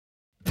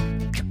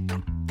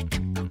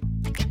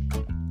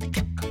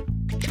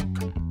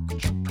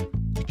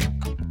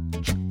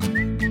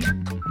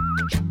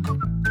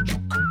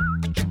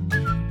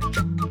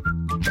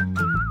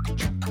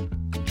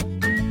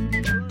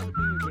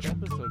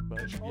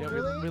Yeah,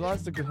 Really? we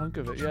lost a good hunk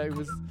of it. Yeah, it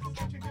was.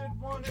 Such a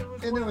good one.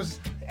 And it was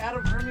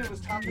Adam Herman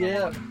was talking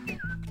about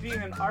being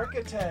an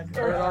architect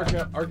Or or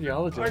an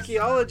archaeologist.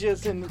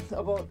 archaeologist, and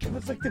about it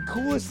was like the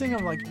coolest thing.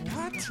 I'm like,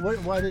 what?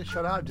 why did it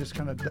shut out? Just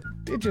kind of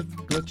It just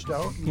glitched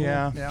out.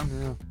 Yeah. Yeah.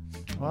 Yeah.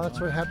 Well,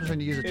 that's what happens when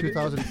you use a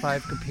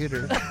 2005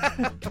 computer.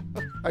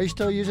 Are you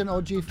still using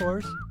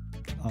OG4s?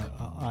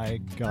 I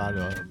got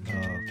a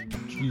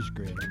cheese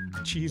grater.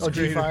 cheese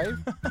grater.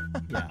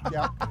 OG5? Yeah.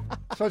 Yeah.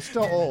 So it's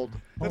still old.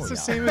 That's Oh, the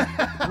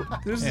yeah. same.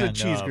 This is a And,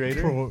 cheese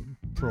grater.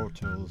 Pro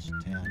Tools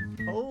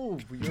 10. Oh,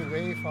 you're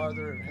way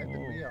farther ahead than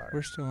we are.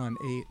 We're still on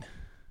 8.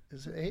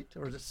 Is it 8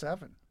 or is it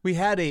 7? We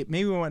had 8.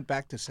 Maybe we went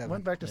back to 7. I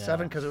went back to Yeah.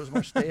 7 because it was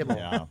more stable.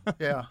 Yeah.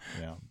 Yeah.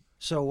 Yeah.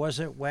 So was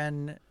it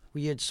when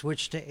we had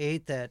switched to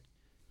 8 that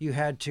you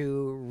had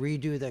to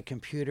redo the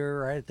computer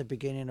right at the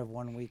beginning of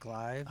 1 Week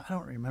Live? I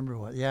don't remember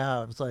what.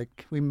 Yeah, it was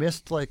like we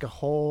missed like a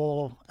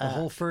whole. The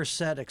whole first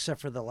set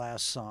except for the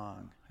last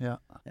song. Yeah.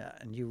 Yeah,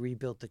 and you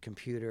rebuilt the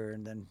computer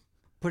and then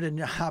put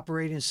an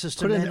operating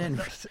system Put in- in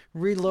and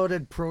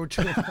reloaded Pro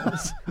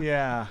Tools.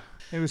 Yeah.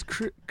 It was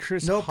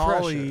Chris No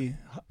Hawley.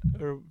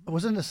 Or,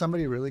 Wasn't it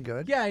somebody really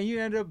good? yeah, you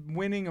ended up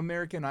winning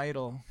American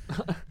Idol.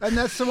 And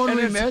that's the one And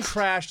we it missed.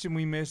 crashed and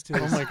we missed his.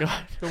 Oh my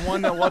god. The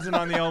one that wasn't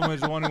on the album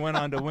is the one who went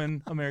on to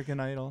win American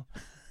Idol.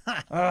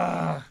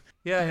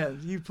 Yeah,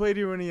 he played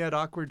here when he had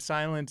awkward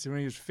silence and when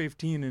he was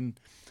 15 and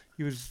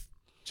he was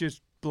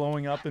just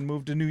blowing up and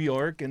moved to New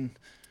York and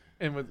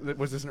And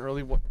was this an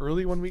early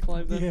 1 Week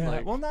Live then? yeah,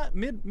 Like, well not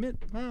mid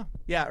well,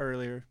 yeah,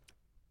 earlier.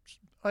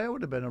 I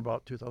would have been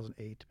about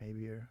 2008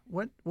 maybe. Or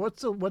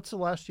what's the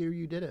last year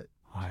you did it?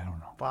 I don't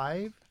know.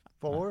 5,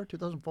 4,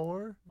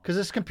 2004? Because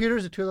this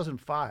computer's a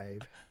 2005,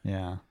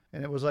 Yeah.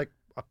 and it was like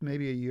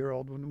maybe a year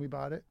old when we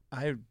bought it.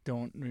 I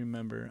don't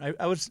remember.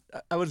 I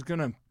was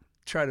gonna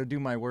try to do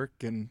my work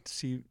and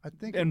see I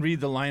think and read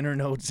the liner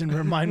notes and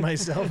remind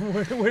myself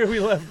where we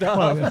left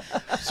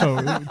off. So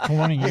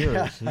 20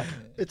 years.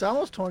 it's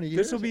almost 20 years.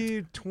 This will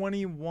be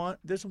 21.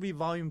 This will be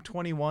volume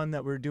 21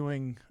 that we're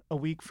doing a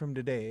week from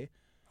today.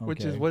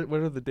 Which is Okay.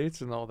 what are the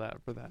dates and all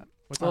that for that?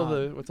 What's all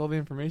the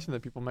information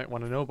that people might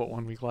want to know about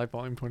 1 Week Live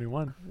Volume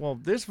 21? Well,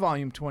 this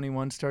volume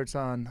 21 starts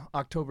on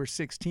October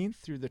 16th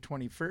through the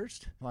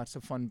 21st. Lots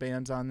of fun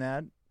bands on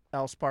that.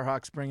 Al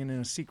Sparhawk's bringing in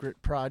a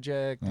secret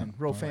project and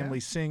Row Family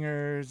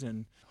Singers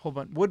and a whole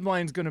bunch.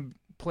 Woodbline's going to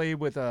play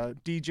with a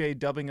DJ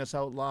dubbing us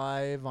out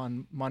live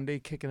on Monday,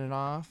 kicking it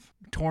off.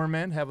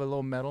 Torment have a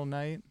little metal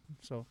night.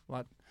 So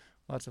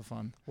lots of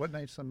fun. What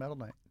night's the metal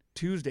night?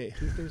 Tuesday.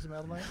 Tuesday's the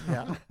metal night?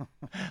 Yeah,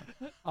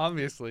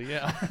 Obviously,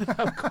 yeah.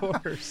 of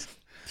course.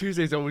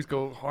 Tuesdays always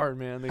go hard,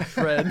 man. They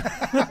shred.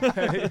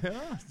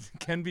 Yeah,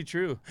 can be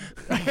true.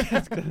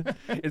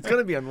 It's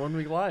gonna be on 1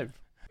 Week Live.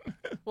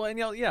 Well, and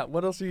yeah,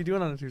 what else are you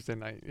doing on a Tuesday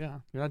night? Yeah,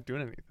 you're not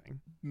doing anything.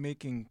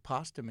 Making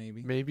pasta,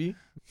 maybe. Maybe.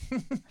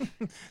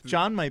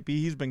 John might be.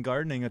 He's been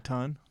gardening a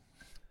ton.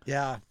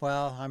 Yeah,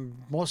 well,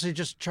 I'm mostly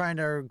just trying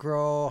to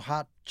grow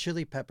hot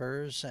chili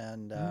peppers,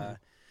 and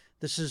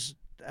this is,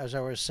 as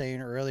I was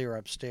saying earlier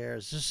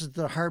upstairs, this is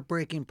the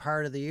heartbreaking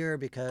part of the year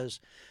because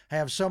I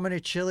have so many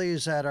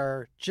chilies that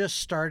are just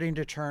starting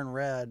to turn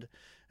red,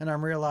 and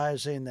I'm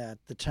realizing that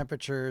the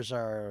temperatures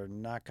are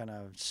not going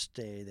to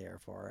stay there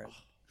for it.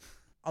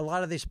 A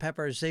lot of these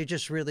peppers, they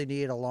just really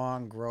need a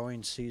long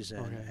growing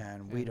season,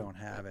 and we don't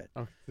have it.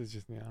 Oh, it's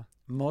just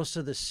Most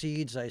of the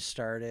seeds I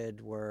started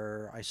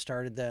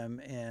them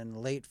in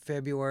late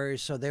February,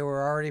 so they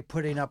were already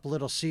putting up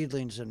little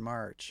seedlings in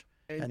March.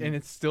 and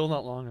it's still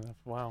not long enough.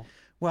 Wow.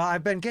 Well,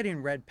 I've been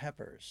getting red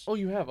peppers. Oh,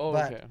 you have. Oh,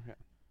 But- okay.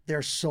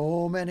 There's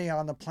so many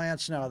on the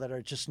plants now that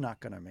are just not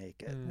going to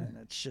make it, and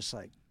it's just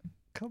like,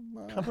 come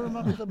on. Cover them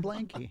up with a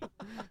blankie.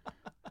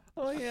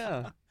 Oh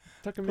yeah.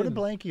 Tuck 'em Put a in.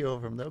 blankie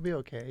over them. They'll be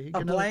okay. You A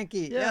can-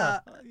 blankie, yeah.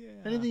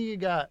 Anything you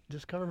got,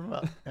 just cover them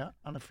up. Yeah,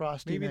 on a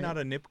frosty Maybe night. not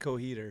a Nipco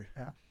heater.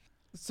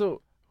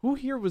 So who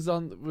here was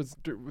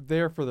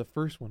there for the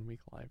first 1 Week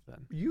Live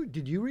then?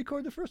 Did you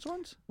record the first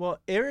ones? Well,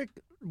 Eric,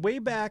 way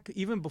back,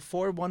 even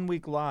before 1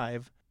 Week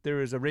Live, there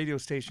was a radio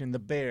station, The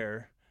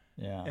Bear,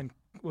 Yeah. and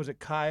was it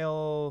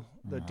Kyle,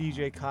 the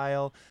DJ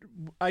Kyle?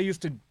 I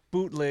used to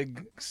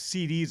bootleg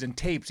CDs and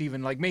tapes,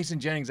 even like Mason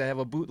Jennings. I have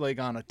a bootleg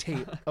on a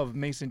tape of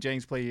Mason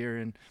Jennings play here,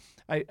 and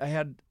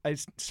I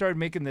started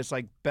making this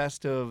like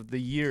best of the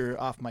year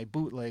off my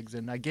bootlegs,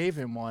 and I gave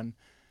him one,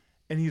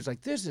 and he was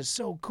like, "This is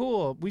so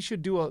cool. We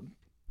should do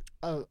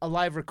a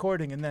live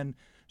recording." And then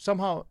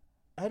somehow,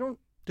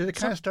 Did it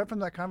kind of start from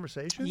that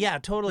conversation? yeah,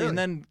 totally. And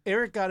Really? then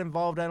Eric got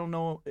involved. I don't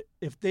know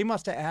if they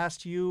must have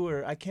asked you,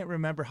 or I can't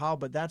remember how,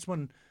 but that's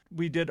when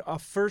we did our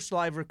first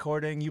live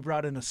recording. You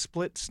brought in a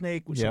split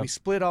snake, so Yep. we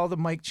split all the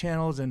mic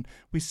channels, and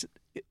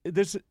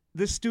this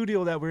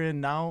studio that we're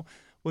in now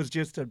was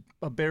just a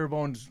bare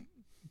bones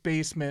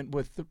basement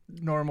with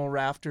normal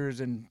rafters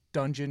and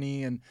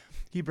dungeony, and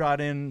he brought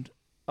in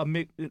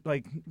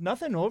like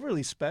nothing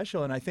overly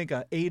special, and I think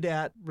a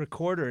ADAT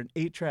recorder, an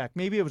 8-track.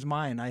 Maybe it was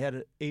mine. I had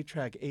an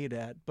 8-track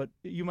ADAT, but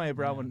you might have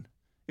brought one.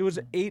 It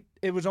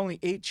was only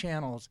 8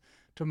 channels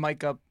to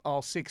mic up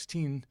all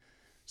 16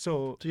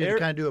 So, So you had to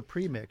kind of do a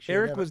pre-mix. You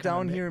Eric have it was kinda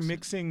down here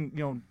mixed.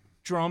 mixing,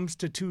 drums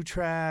to 2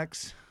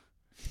 tracks,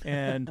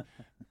 and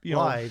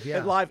Live,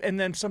 yeah. live, and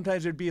then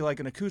sometimes it'd be like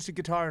an acoustic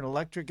guitar, an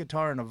electric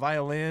guitar, and a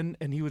violin,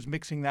 and he was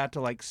mixing that to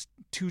like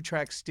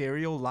 2-track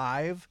stereo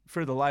live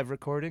for the live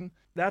recording.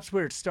 That's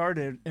where it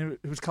started, and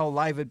it was called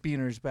Live at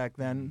Beaner's back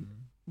then,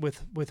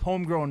 with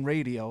homegrown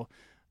radio.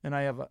 And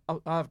I'll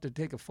have to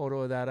take a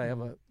photo of that. I have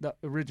the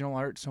original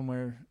art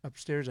somewhere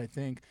upstairs, I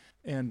think.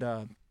 And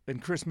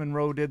Chris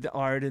Monroe did the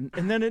art, and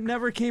then it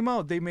never came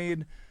out.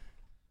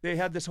 They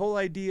had this whole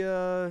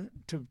idea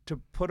to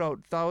put out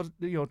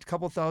a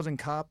couple thousand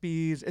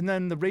copies, and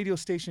then the radio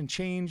station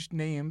changed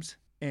names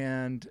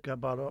and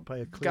Got bought up by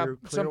a got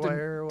Clearwire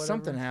or whatever.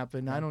 something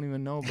happened. I don't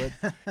even know,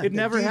 but it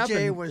never DJ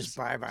happened. was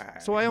bye-bye.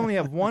 So I only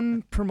have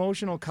one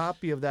promotional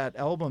copy of that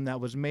album that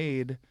was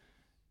made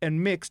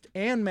and mixed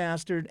and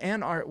mastered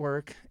and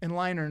artwork and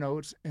liner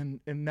notes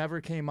and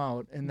never came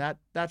out. And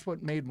that's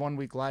what made 1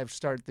 Week Live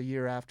start the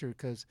year after,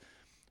 because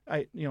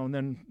and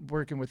then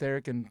working with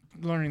Eric and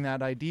learning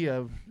that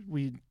idea,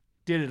 we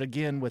did it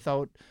again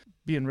without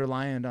being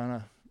reliant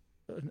on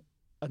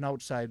an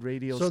outside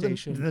radio So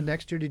station. the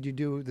next year, did you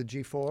do the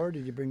G4?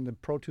 Did you bring the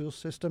Pro Tools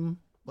system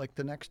like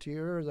the next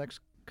year? Or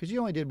because you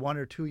only did 1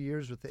 or 2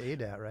 years with the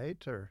ADAT,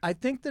 right? Or I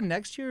think the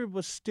next year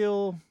was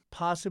still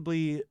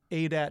possibly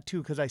ADAT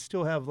too, because I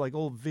still have like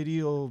old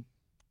video.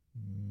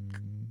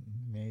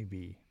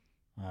 Maybe.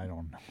 I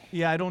don't know.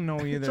 Yeah, I don't know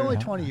either. it's only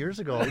 20 years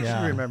ago. You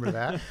Yeah. should remember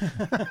that.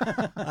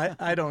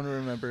 I don't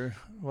remember.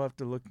 We'll have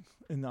to look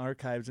in the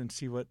archives and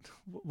see what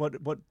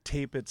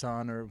tape it's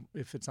on, or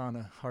if it's on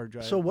a hard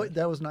drive. So what?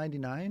 That was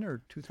 99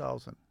 or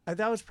 2000?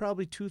 That was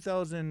probably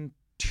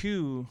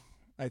 2002.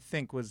 I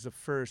think was the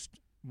first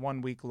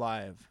 1 Week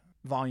Live,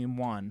 Volume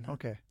 1.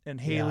 Okay.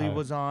 And Haley Yeah.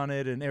 was on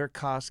it, and Eric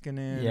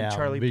Koskinen, Yeah, and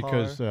Charlie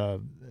because Parr.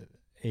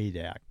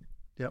 ADAC.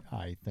 Yep.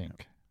 I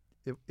think.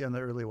 In the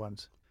early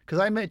ones. Because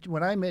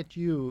when I met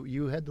you,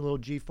 you had the little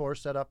G4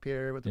 set up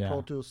here with the Yeah.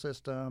 Pro Tools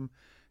system,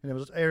 and it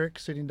was Eric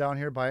sitting down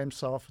here by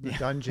himself in the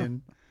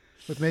dungeon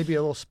with maybe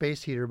a little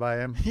space heater by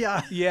him.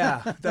 yeah.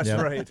 Yeah, that's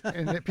Yep. right.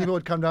 And then people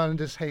would come down and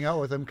just hang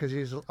out with him because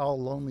he's all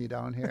lonely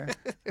down here.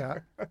 Yeah.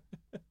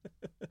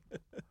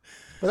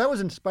 But that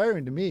was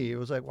inspiring to me. It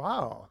was like,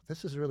 wow,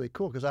 this is really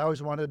cool. Because I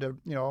always wanted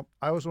to,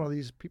 I was one of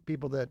these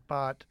people that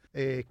bought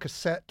a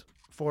cassette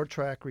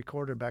 4-track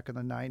recorder back in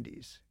the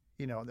 90s,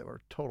 that were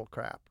total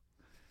crap.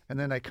 And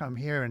then I come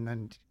here, and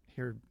then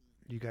here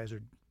you guys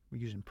are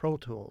using Pro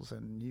Tools,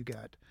 and you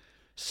got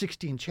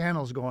 16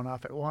 channels going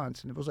off at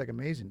once, and it was like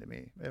amazing to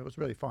me. It was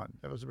really fun.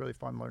 It was a really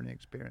fun learning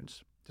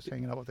experience. Just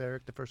hanging out with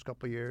Eric the first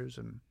couple of years,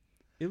 and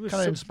It was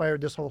kind of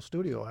inspired this whole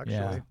studio, actually.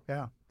 Yeah.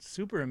 Yeah.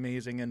 super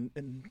amazing,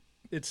 and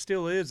it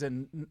still is,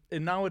 and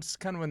now it's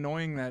kind of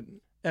annoying that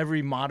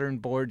every modern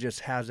board just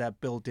has that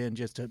built in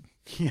just to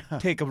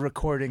take a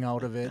recording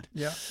out of it.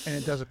 Yeah, and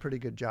it does a pretty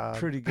good job.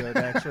 Pretty good,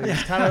 actually.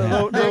 It's kind of a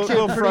Actually, little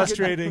pretty good.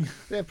 frustrating.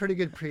 They have pretty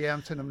good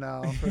preamps in them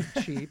now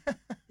for cheap.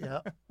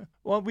 Yeah.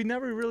 Well, we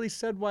never really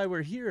said why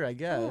we're here, I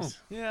guess.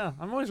 Yeah,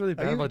 I'm always really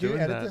bad Do you about doing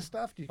edit that. this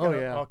stuff? Do you Oh, kinda-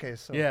 yeah. Okay,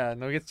 so Yeah,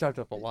 no, it gets chopped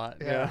up a lot.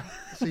 Yeah.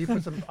 So you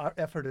put some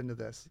effort into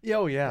this. Yeah,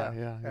 oh, yeah, Yeah,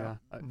 yeah, yeah.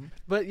 yeah. Mhm.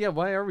 But yeah,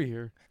 why are we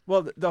here?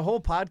 Well, the whole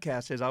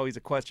podcast is always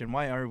a question.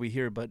 Why are we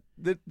here? But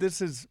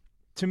this is,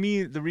 to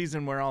me, the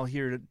reason we're all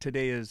here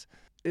today is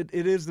it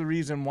is the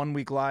reason 1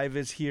 Week Live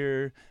is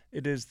here.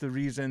 It is the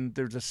reason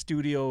there's a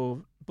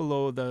studio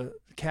below the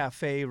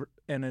cafe,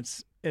 and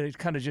it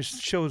kind of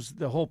just shows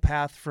the whole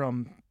path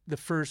from the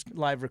first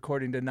live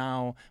recording to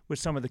now, with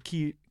some of the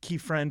key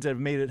friends that have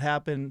made it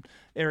happen.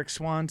 Eric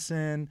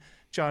Swanson,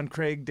 John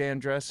Craig, Dan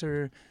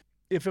Dresser.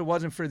 If it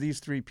wasn't for these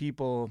 3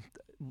 people,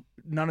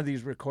 none of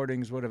these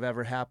recordings would have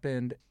ever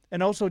happened.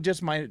 And also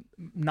just my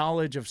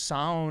knowledge of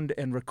sound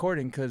and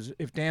recording, because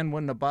if Dan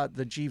wouldn't have bought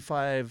the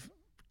G5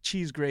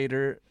 cheese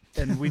grater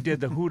and we did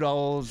the Hoot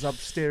Owls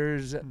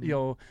upstairs,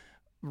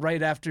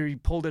 right after he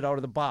pulled it out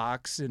of the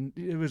box, and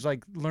it was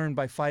like learned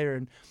by fire.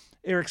 And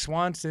Eric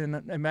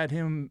Swanson, I met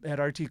him at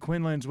RT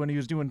Quinlan's when he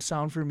was doing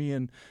sound for me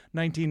in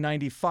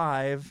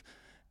 1995,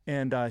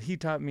 and he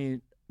taught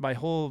me my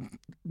whole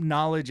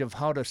knowledge of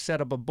how to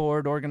set up a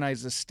board,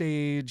 organize the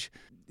stage,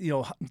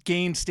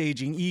 gain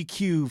staging,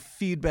 EQ,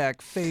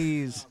 feedback,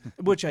 phase,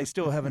 which I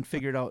still haven't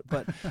figured out.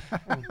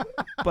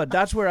 But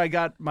that's where I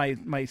got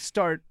my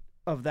start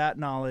of that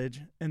knowledge.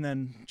 And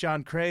then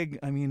John Craig,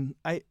 I mean,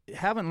 I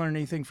haven't learned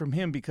anything from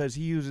him because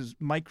he uses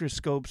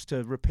microscopes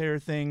to repair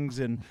things.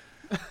 And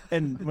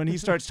when he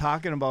starts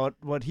talking about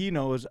what he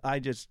knows, I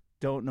just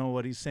don't know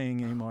what he's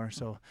saying anymore.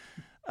 So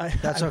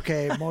That's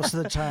okay. Most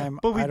of the time,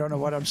 But we- I don't know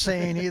what I'm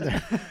saying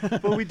either.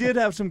 but we did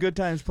have some good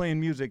times playing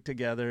music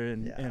together,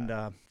 and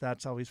Yeah.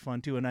 that's always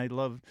fun too. And I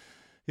love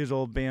his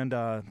old band,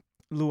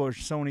 Lou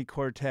Sony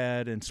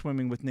Quartet, and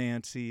Swimming with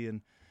Nancy,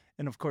 and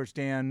of course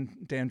Dan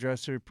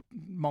Dresser,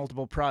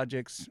 multiple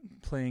projects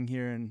playing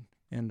here,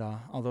 and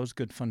all those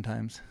good fun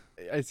times.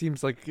 It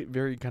seems like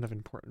very kind of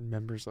important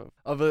members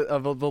of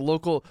the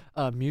local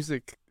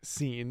music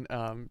scene,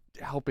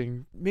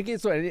 helping making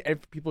it so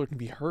people can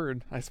be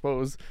heard, I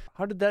suppose.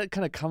 How did that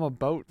kind of come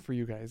about for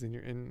you guys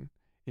in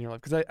in your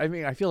life? Because I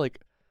mean, I feel like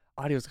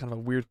audio is kind of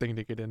a weird thing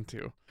to get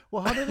into.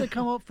 Well, how did it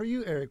come up for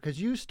you, Eric?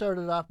 Because you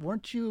started off,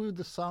 weren't you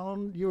the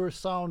sound? You were a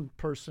sound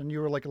person.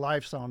 You were like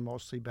live sound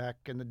mostly back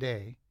in the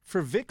day.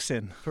 For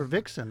Vixen. For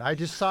Vixen, I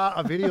just saw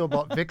a video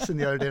about Vixen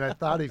the other day, and I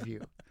thought of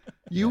you.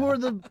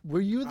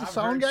 Were you the I've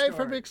sound heard guy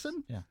for stories.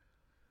 Vixen? Yeah.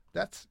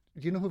 Do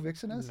you know who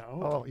Vixen is? No.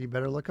 Oh, you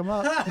better look him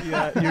up.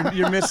 Yeah,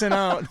 you're missing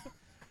out.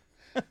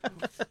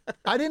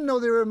 I didn't know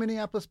they were a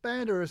Minneapolis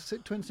band or a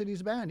Twin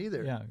Cities band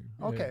either. Yeah.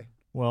 Okay.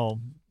 Well,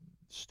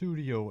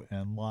 studio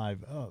and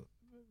live,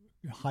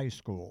 high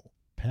school,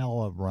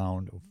 pal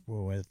around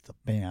with the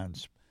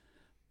bands,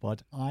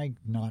 but I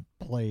not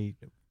played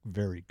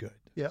very good.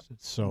 Yep.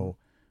 So,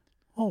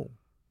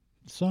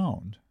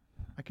 sound.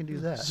 I can do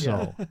that.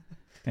 So,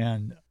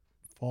 and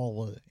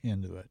fall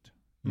into it,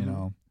 you Mhm.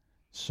 know.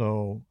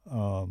 So,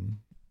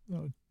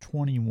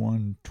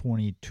 21,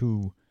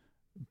 22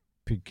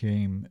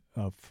 became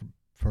a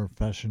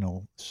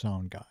professional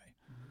sound guy,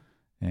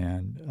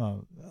 and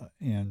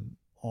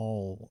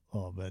all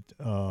of it,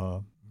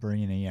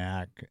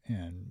 Brainiac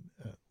and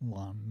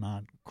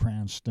Lamont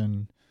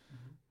Cranston,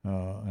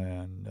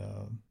 and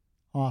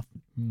off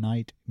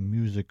night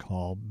music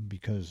hall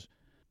because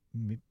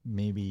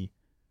maybe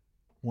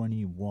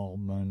Winnie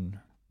Waldman,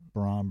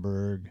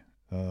 Bromberg,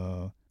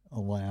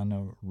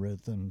 Alana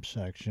Rhythm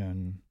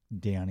Section,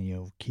 Danny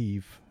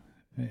O'Keefe,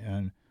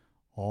 and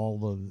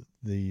all of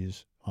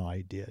these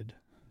I did,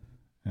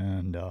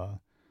 and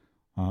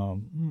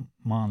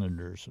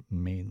monitors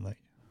mainly,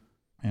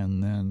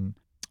 and then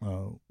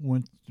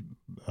once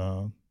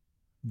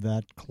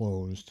that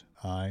closed,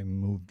 I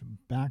moved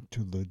back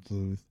to the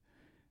Duluth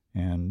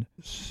and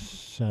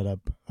set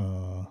up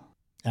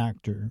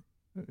actor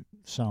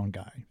sound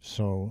guy.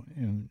 So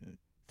in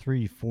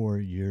 3-4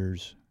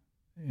 years,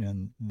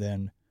 and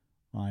then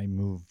I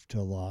moved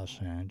to Los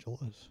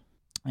Angeles,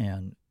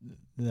 and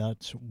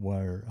that's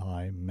where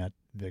I met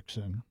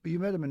Vixen. But you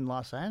met him in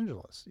Los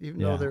Angeles,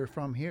 even though Yeah. they're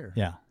from here.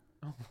 Yeah.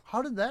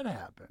 How did that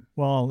happen?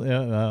 Well,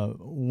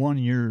 1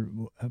 year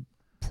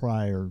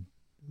prior,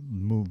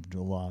 moved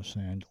to Los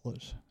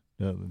Angeles.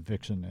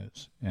 Vixen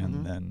is, and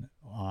Mhm. then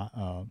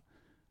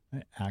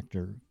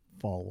actor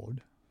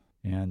followed,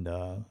 and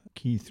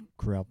Keith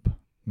Krupp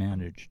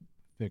managed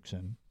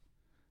Vixen,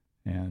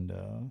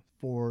 and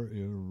 4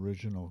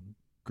 original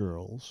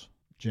girls: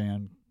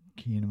 Jan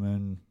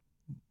Keeneman,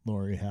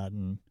 Lori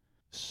Hatton,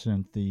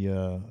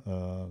 Cynthia.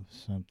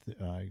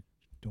 I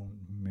don't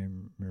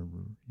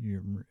remember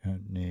your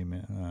name.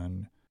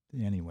 And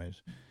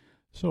anyways,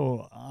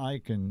 so I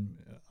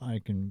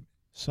can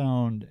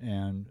sound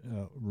and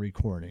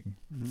recording,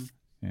 Mhm.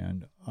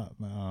 and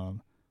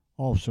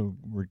also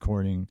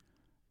recording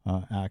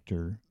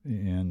actor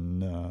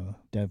in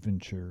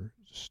Devonshire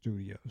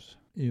Studios.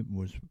 It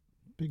was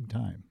big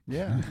time.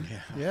 Yeah.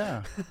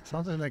 Yeah.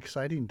 Sounds like an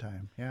exciting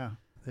time. Yeah.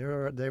 They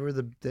were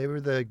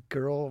the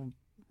girl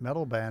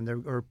metal band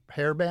or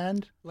hair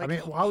band. Like I mean,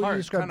 how would you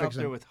describe kind of up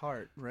Vixen? there with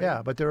Heart, right?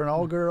 Yeah, but they're an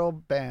all-girl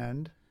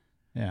band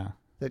Yeah.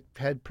 that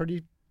had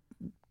pretty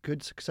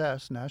good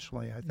success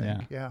nationally, I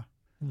think. Yeah.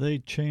 They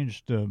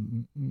changed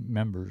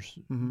members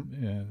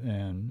Mhm.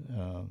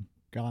 and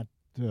got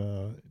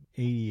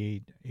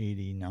 88,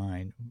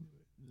 89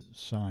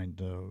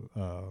 signed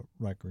a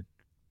record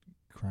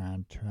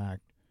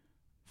contract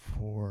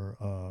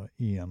for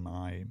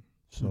EMI.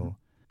 So,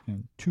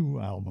 and 2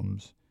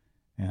 albums,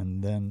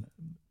 and then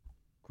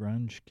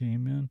grunge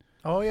came in,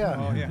 Oh yeah.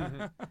 Oh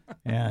yeah.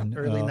 and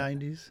Early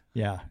 '90s.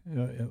 yeah,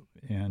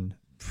 and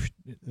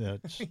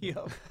that's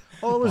Yep.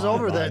 Oh, it was Bye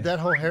over. bye. That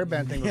whole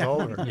hairband thing was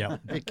over. yeah.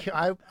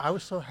 I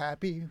was so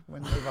happy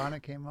when Nirvana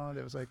came out.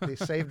 It was like they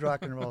saved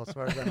rock and roll as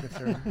far as I'm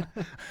concerned.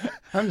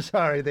 I'm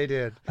sorry, they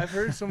did. I've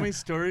heard so many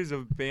stories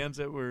of bands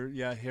that were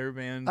hair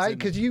bands.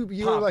 Because you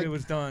were pop, like it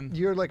was done.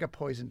 you're like a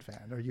Poison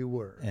fan, or you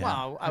were. Yeah.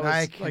 Wow, I And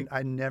was like,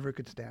 I never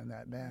could stand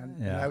that band.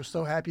 And Yeah. I was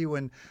so happy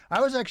when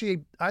I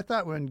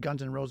thought when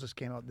Guns N' Roses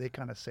came out, they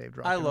kind of saved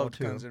rock I and roll loved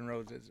too. Guns N'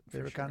 Roses. They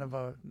for were kind sure.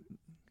 of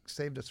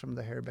saved us from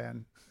the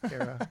hairband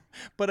era.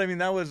 But I mean,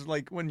 that was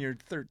like when you're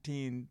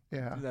 13.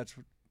 Yeah. That's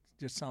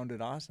just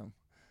sounded awesome.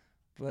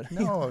 But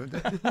No,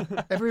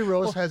 every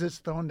rose has its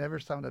thorn. Never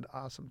sounded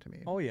awesome to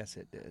me. oh yes,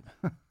 it did.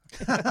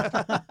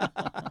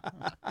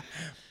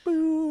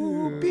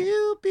 Boo,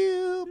 pew,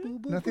 pew,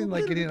 Nothing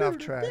like getting off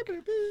track.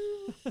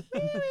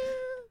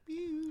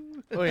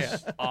 Oh yeah,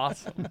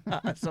 awesome.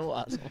 So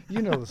awesome.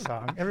 You know the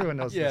song. Everyone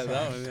knows Yeah,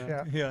 the song. that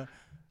one. Yeah. Yeah,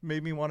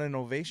 made me want an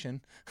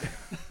ovation.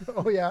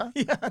 Oh yeah.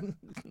 Yeah,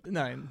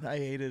 no, I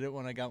hated it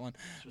when I got one.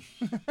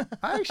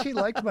 I actually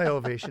liked my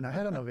ovation. I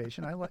had an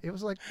ovation. It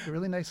was like a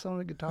really nice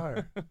sounding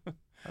guitar.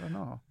 I don't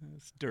know.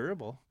 It's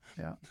durable.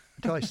 Yeah.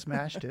 Until I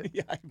smashed it.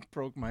 Yeah, I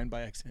broke mine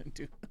by accident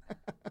too.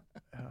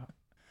 Yeah.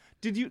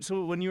 Did you?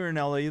 So when you were in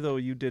LA though,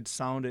 you did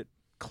sound at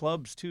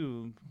clubs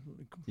too,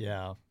 like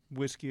Yeah,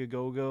 Whiskey a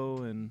Go Go,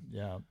 and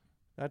yeah,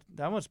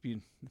 that must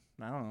be.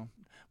 I don't know.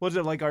 Was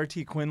it like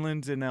RT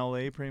Quinlan's in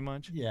LA, pretty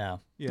much? yeah.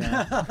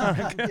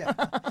 Yeah. Yeah.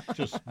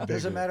 Just Doesn't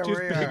bigger. matter Just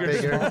where you are.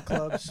 bigger. Small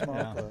club, small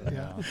Yeah, club.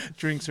 yeah,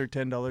 Drinks are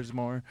 $10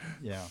 more.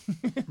 yeah.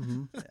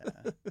 Mhm.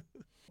 Yeah.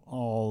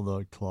 all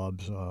the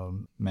clubs,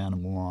 Man of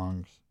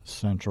Longs,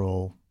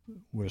 Central,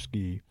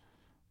 Whiskey,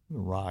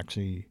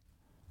 Roxy,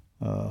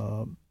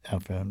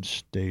 FM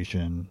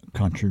Station,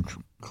 Country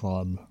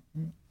Club,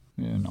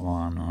 and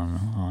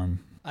on.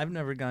 I've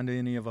never gone to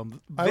any of them.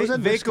 I was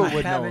at Vaco Whiskey.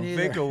 would I know. haven't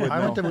either. Vaco would I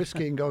know. went to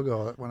Whiskey and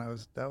Go-Go when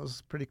that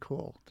was pretty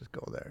cool to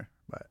go there.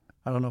 But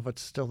I don't know if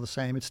it's still the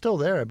same. It's still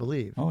there, I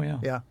believe. Oh, yeah.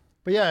 Yeah.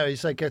 But yeah,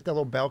 it's like at the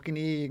little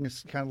balcony. You can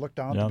kind of look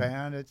down at the Yep.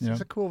 band. It's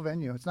Yep. a cool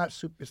venue. It's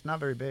not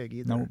very big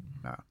either. Nope.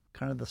 No.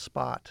 Kind of the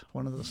spot,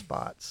 one of the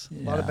spots. A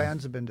lot of Yeah.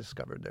 bands have been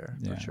discovered there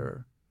Yeah. for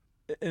sure.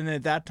 And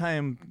at that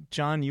time,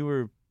 John, you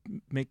were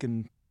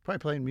making Probably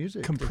playing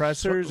music.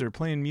 compressors or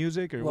playing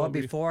music, or Well, what were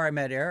you- before I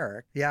met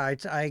Eric, yeah,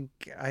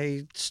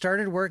 I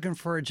started working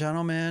for a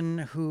gentleman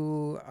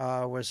who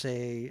was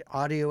a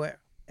audio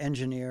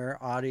engineer,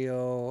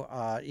 audio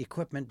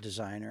equipment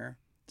designer.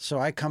 So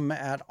I come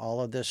at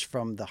all of this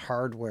from the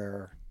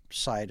hardware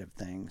side of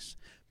things.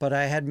 But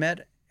I had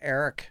met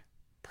Eric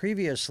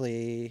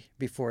previously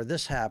before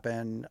this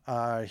happened.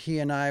 He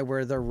and I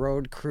were the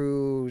road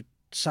crew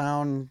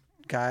sound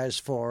guys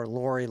for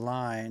Lori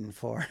Line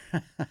for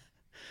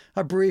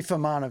a brief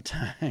amount of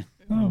time.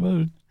 Oh,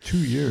 about 2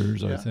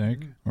 years, I Yeah.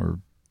 think, or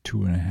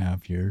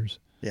 2.5 years.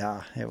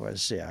 Yeah, it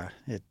was. Yeah,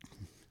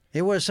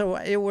 it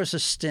was a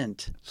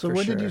stint. So for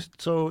when sure. did you?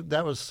 So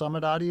that was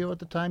Summit Audio at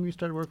the time you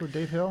started working with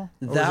Dave Hill.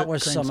 Or That it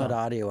was Crane Summit Song?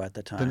 Audio at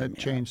the time. Then it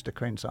yeah. changed to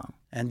Crane Song.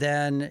 And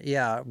then,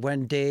 yeah,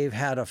 when Dave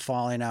had a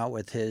falling out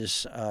with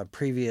his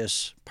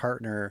previous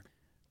partner,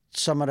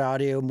 Summit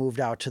Audio moved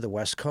out to the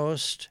West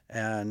Coast,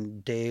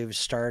 and Dave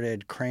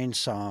started Crane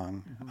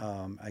Song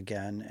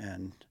again.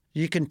 And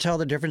you can tell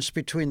the difference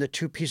between the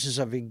two pieces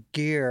of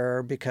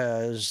gear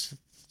because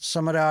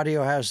Summit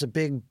Audio has the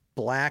big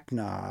black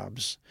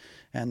knobs,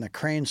 and the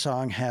Crane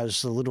Song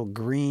has the little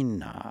green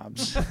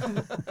knobs.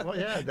 Well,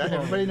 yeah,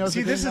 everybody knows.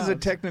 See, the this big is a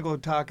knobs. technical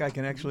talk I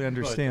can actually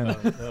understand.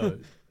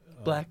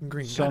 Black and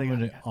green. Some Got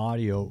of it. the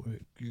audio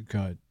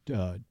got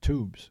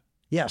tubes.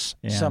 Yes,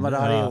 And, Summit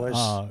Audio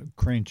was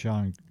Crane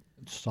Song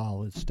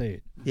solid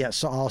state.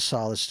 yes, all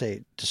solid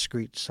state,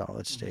 discrete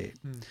solid state.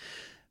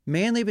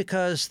 Mainly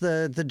because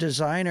the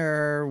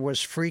designer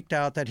was freaked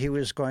out that he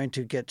was going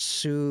to get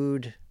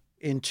sued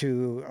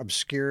into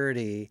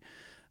obscurity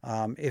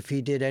if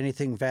he did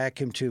anything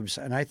vacuum tubes,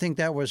 and I think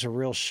that was a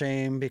real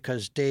shame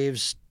because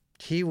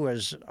he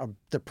was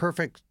the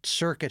perfect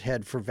circuit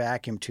head for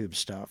vacuum tube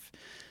stuff.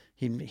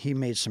 He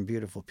made some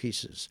beautiful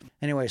pieces.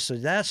 Anyway, so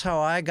that's how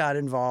I got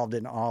involved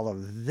in all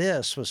of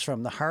this, was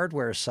from the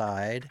hardware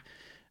side.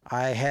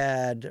 I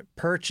had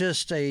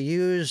purchased a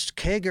used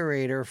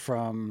kegerator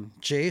from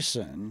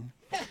Jason.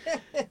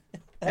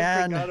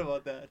 And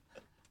about that.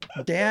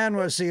 Dan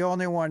was the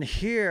only one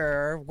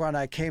here when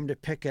I came to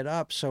pick it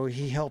up, so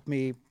he helped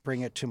me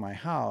bring it to my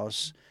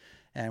house.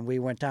 And we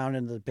went down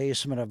into the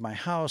basement of my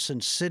house,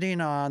 and sitting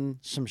on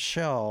some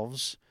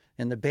shelves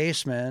in the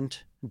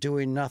basement,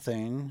 doing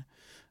nothing,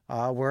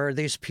 were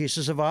these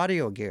pieces of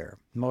audio gear.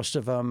 Most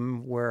of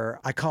them were,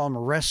 I call them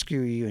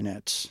rescue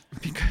units,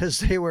 because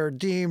they were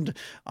deemed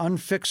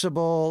unfixable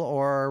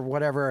or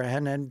whatever.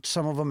 And then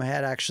some of them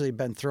had actually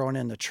been thrown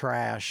in the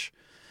trash.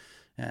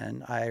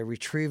 And I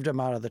retrieved them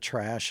out of the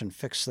trash and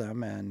fixed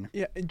them. And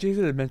Yeah, and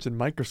Jason had mentioned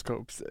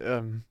microscopes.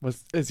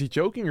 Is he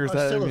joking or is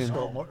that? I mean,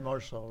 Oscilloscope,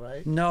 more so,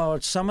 right? no,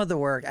 some of the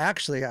work,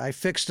 actually, I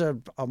fixed a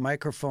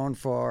microphone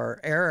for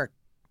Eric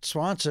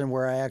Swanson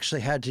where I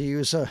actually had to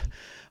use a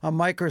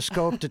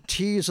microscope to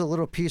tease a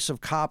little piece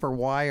of copper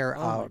wire Oh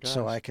my out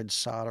so gosh. I could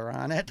solder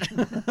on it.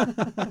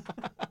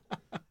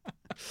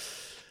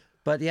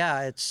 But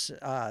yeah,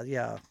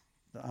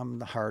 I'm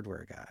the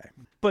hardware guy.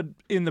 But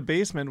in the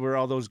basement were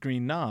all those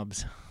green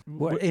knobs.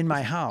 In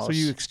my house. So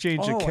you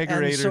exchanged a And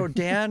kegerator. so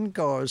Dan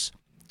goes,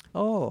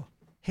 "Oh,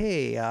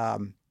 hey,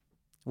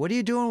 what are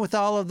you doing with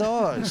all of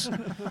those?"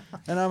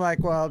 And I'm like,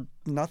 "Well,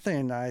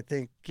 nothing. I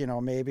think,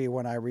 maybe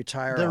when I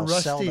retire, They're I'll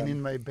sell rusting them."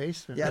 in my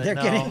basement. Yeah, right they're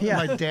now, getting-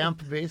 yeah. in my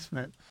damp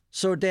basement.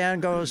 So Dan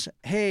goes,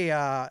 "Hey,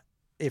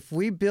 if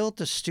we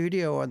built a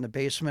studio in the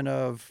basement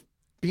of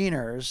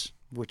Beaner's,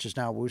 which is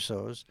now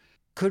Wussow's,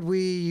 could we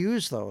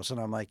use those?" And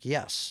I'm like,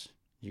 "Yes,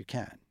 you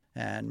can."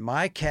 And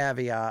my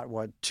caveat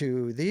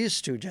to these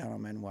two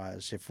gentlemen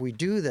was, if we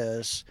do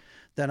this,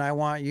 then I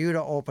want you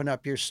to open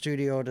up your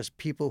studio to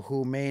people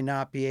who may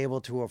not be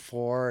able to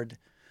afford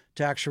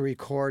to actually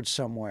record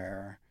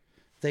somewhere.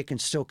 They can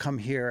still come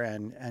here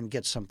and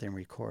get something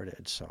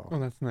recorded. So Oh,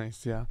 that's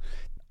nice. Yeah.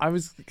 I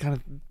was kind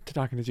of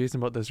talking to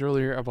Jason about this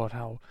earlier, about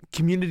how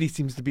community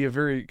seems to be a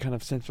very kind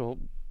of central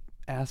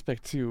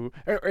aspect to,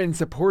 and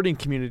supporting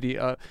community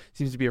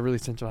seems to be a really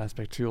central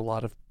aspect to a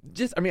lot of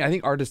I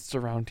think artists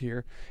around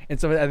here. And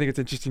so I think it's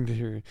interesting to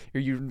hear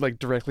you like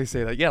directly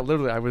say that. Yeah,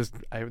 literally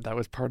that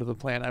was part of the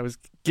plan. I was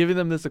giving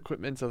them this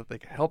equipment so that they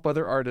could help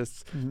other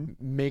artists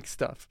make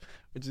stuff,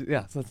 which is,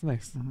 yeah, so that's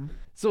nice.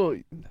 So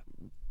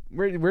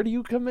where do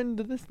you come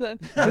into this then?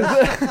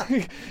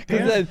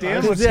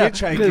 Dan was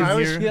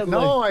hitchhiking here.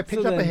 No, I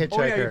picked up a hitchhiker.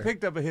 Oh yeah, you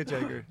picked up a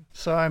hitchhiker.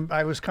 So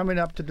I was coming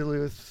up to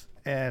Duluth,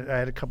 and I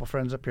had a couple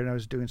friends up here, and I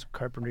was doing some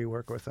carpentry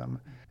work with them.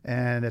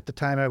 And at the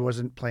time, I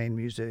wasn't playing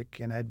music,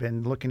 and I'd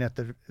been looking at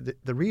the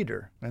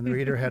reader, and the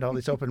reader had all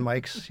these open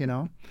mics,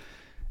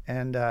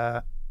 and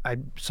I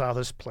saw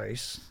this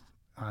place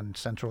on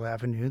Central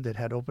Avenue that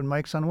had open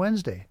mics on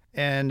Wednesday.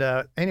 And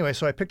anyway,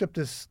 so I picked up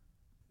this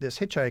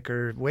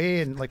hitchhiker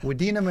way in like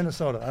Wadena,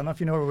 Minnesota. I don't know if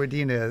you know where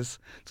Wadena is.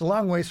 It's a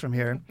long ways from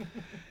here.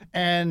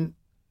 And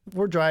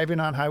we're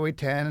driving on Highway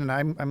 10, and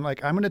I'm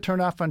like, I'm going to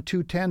turn off on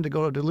 210 to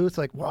go to Duluth.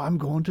 Like, well, I'm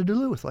going to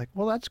Duluth. Like,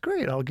 well, that's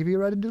great. I'll give you a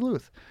ride to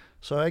Duluth.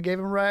 So I gave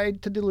him a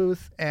ride to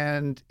Duluth,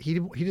 and he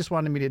just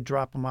wanted me to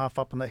drop him off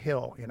up on the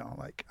hill.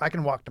 Like I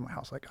can walk to my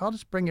house. Like, I'll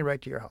just bring you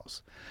right to your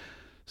house.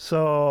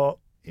 So,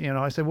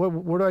 I said,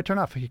 where do I turn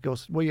off? He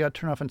goes, well, you got to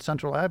turn off on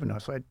Central Avenue.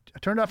 So I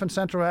turned off on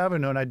Central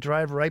Avenue, and I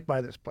drive right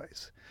by this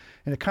place.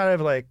 And it kind of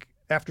like,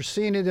 after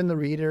seeing it in the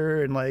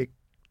reader and like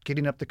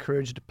getting up the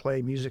courage to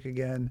play music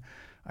again,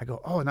 I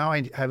go, oh, now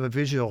I have a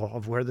visual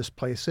of where this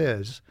place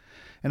is.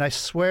 And I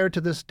swear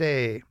to this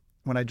day,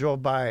 when I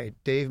drove by,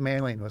 Dave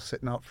Manling was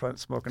sitting out front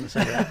smoking a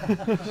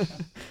cigarette.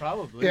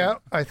 Probably. Yeah,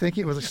 I think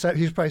he was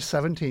probably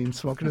 17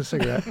 smoking a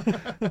cigarette.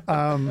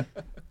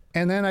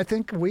 And then I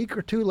think a week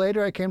or two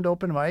later, I came to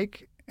open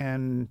mic,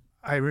 and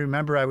I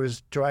remember I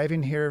was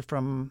driving here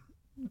from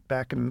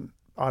back in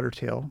Otter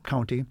Tail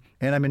County,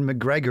 and I'm in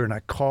McGregor, and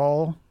I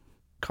call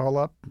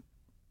up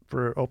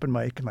for open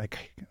mic. I'm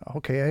like,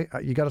 okay,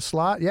 you got a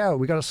slot? Yeah,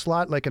 we got a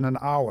slot like in an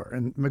hour,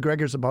 and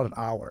McGregor's about an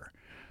hour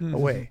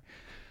away.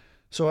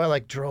 So I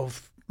like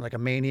drove like a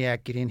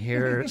maniac getting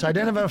here. So I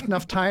didn't have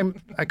enough time.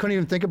 I couldn't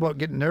even think about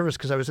getting nervous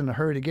because I was in a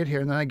hurry to get here.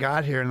 And then I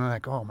got here, and I'm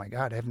like, oh my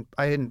God,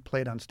 I hadn't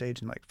played on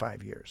stage in like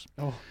 5 years.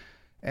 Oh.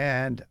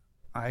 And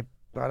I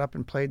got up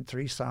and played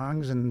 3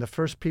 songs, and the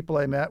first people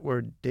I met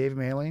were Dave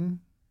Manling,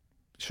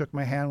 shook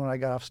my hand when I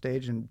got off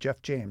stage, and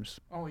Jeff James.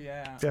 Oh,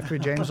 yeah. Jeffrey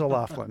James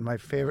O'Loughlin, my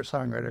favorite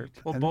songwriter.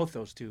 Well, and, both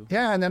those two.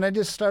 yeah, and then I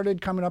just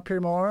started coming up here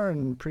more,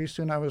 and pretty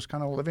soon I was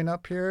kind of living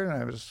up here,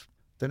 and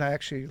then I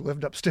actually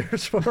lived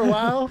upstairs for a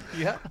while.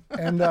 Yeah.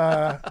 And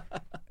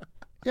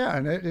yeah,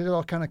 and it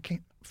all kind of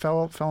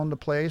fell into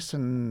place,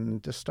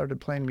 and just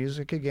started playing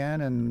music again,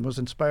 and was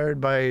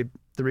inspired by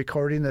the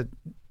recording that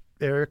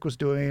Eric was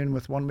doing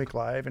with 1 Week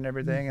Live and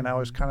everything. And I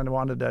always kind of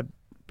wanted to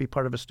be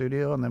part of a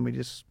studio. And then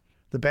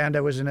the band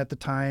I was in at the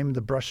time,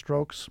 the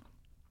Brushstrokes,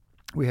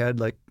 we had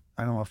like,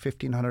 I don't know,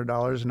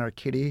 $1,500 in our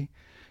kitty.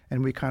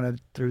 And we kind of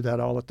threw that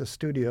all at the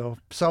studio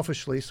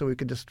selfishly so we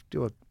could just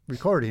do a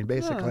recording,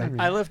 basically.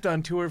 I left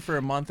on tour for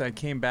a month. I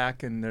came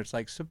back, and there's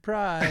like,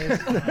 surprise,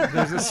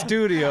 there's a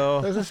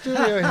studio. There's a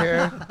studio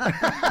here.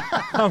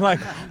 I'm like,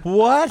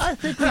 what? I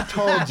think we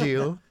told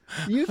you.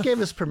 You gave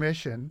us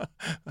permission.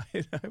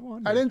 I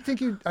wonder.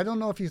 I don't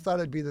know if you thought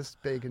it'd be this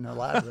big and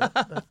elaborate.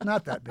 It's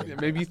not that big. Yeah,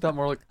 maybe you thought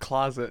more like a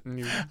closet, and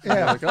you're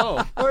Yeah. like,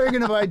 oh. Or you're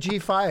going to buy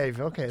G5.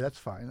 Okay, that's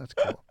fine. That's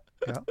cool.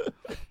 Yeah.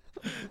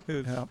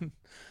 Yeah.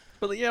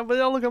 But yeah, but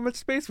look how much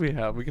space we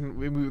have.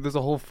 There's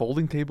a whole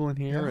folding table in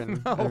here, Yeah.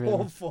 and A I mean,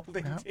 whole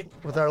folding Yeah. table.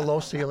 With our low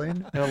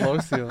ceiling. and a low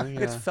ceiling.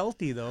 Yeah. It's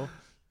felty, though.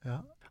 Yeah.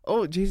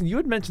 Oh, Jason, you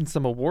had mentioned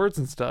some awards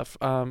and stuff.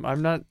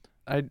 I'm not.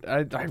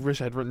 I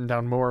wish I'd written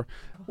down more.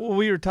 Well,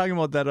 we were talking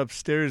about that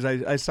upstairs.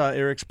 I saw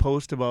Eric's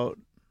post about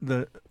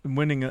the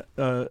winning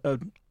a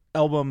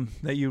album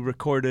that you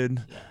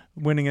recorded,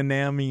 winning a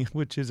NAMI,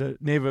 which is a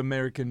Native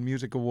American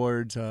Music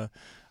Awards.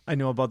 I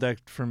know about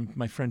that from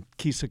my friend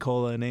Keith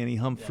Sicola and Annie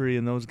Humphrey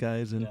and those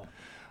guys. And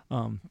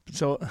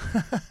so,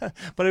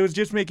 but it was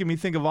just making me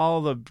think of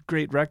all the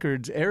great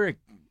records Eric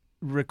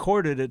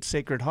recorded at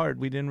Sacred Heart.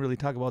 We didn't really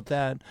talk about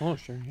that. Oh,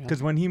 sure.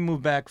 Because when he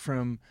moved back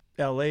from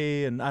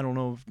L.A. and I don't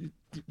know,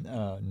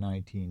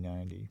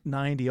 1990.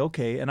 90,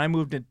 okay, and I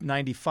moved in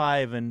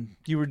 95, and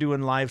you were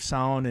doing live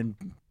sound and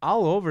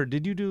all over.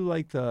 Did you do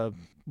like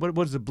what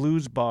was the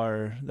blues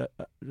bar,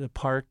 the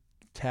Park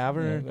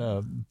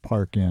Tavern?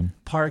 Park Inn.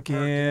 Park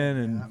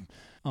Inn,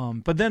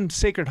 and but then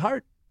Sacred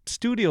Heart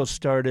Studios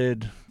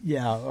started.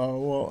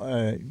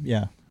 Yeah,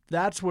 yeah.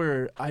 That's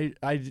where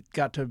I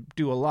got to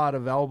do a lot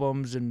of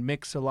albums and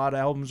mix a lot of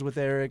albums with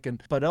Eric,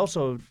 but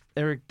also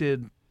Eric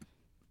did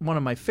two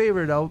of my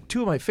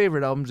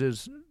favorite albums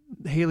is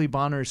Haley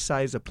Bonner's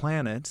Size of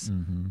Planets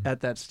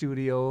at that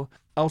studio.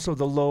 Also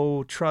the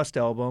Low Trust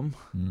album,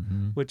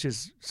 which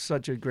is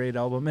such a great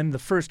album, and the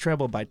first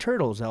Treble by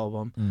Turtles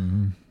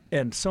album,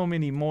 and so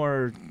many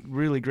more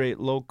really great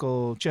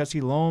local.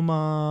 Jesse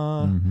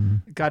Loma.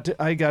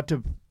 I got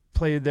to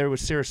play there with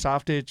Sarah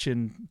Softitch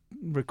and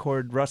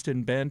record Rust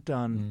and Bent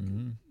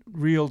on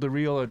reel to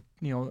reel,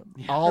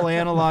 all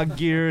analog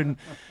gear, and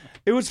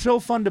it was so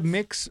fun to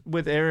mix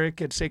with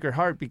Eric at Sacred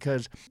Heart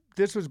because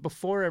this was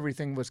before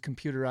everything was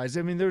computerized.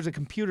 I mean, there was a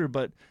computer,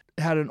 but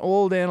it had an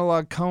old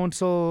analog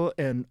console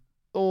and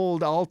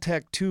old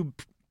Altec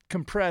tube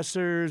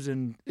compressors,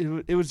 and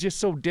it was just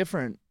so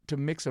different to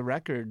mix a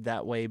record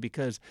that way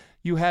because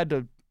you had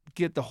to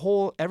get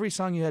every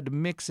song you had to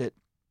mix it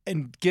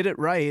and get it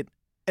right,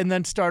 and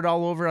then start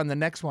all over on the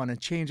next one and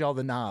change all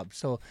the knobs.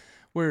 So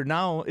where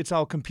now it's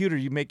all computer,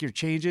 you make your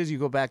changes, you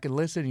go back and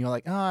listen, and you're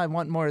like, I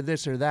want more of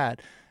this or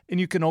that. And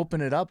you can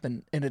open it up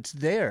and it's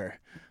there.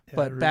 Yeah,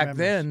 But I back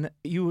remember. then,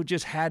 you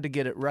just had to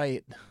get it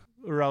right,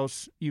 or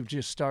else you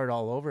just start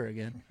all over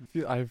again.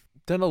 I've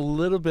done a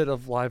little bit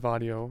of live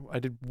audio. I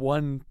did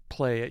one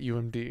play at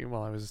UMD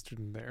while I was a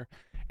student there,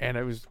 and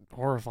it was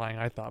horrifying,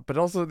 I thought. But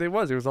also it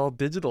was all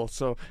digital,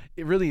 so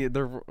it really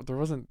there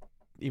wasn't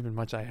even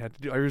much I had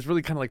to do. I was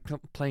really kind of like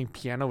playing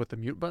piano with the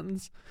mute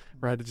buttons,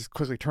 where I had to just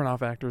quickly turn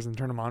off actors and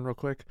turn them on real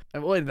quick.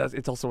 And well,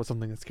 it's also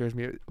something that scares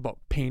me about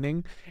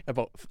painting,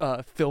 about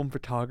film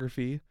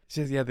photography. It's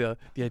just the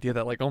idea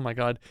that like, oh my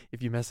god,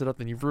 if you mess it up,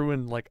 then you've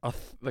ruined like a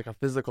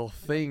physical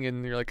thing,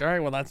 and you're like, all right,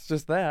 well that's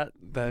just that.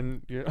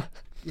 Then you know,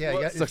 Yeah,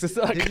 well, yeah. it sucks to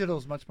suck.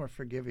 Digital's much more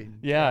forgiving.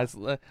 Yeah, it's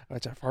which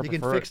I far You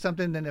can prefer. fix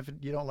something, then if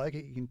you don't like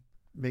it, you can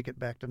make it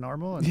back to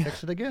normal and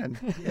fix it again.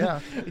 Yeah.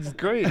 It's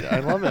great. I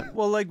love it.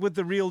 Well, like with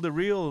the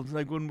reel-to-reel,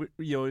 like when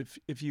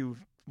if you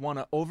want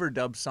to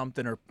overdub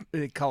something, or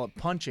they call it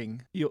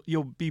punching,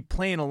 you'll be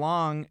playing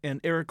along,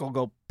 and Eric will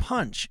go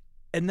punch,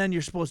 and then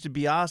you're supposed to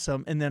be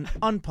awesome, and then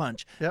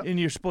unpunch, Yep. and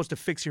you're supposed to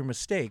fix your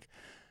mistake.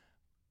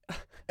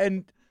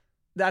 And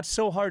that's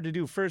so hard to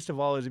do, first of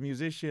all, as a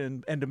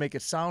musician, and to make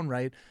it sound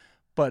right.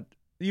 But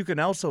you can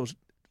also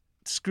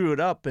screw it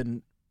up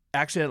and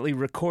accidentally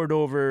record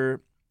over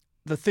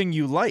the thing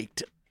you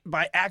liked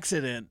by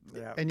accident.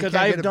 Yeah. And you Because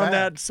can't get I've it done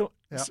back. that. So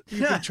Yeah.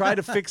 you can try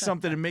to fix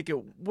something and make it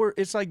work.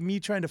 It's like me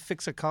trying to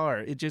fix a car.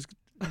 It just,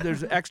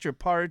 there's extra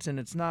parts and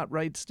it's not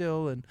right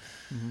still. And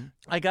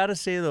I got to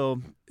say,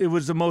 though, it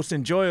was the most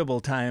enjoyable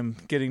time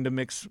getting to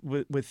mix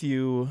with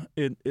you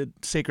at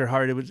Sacred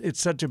Heart.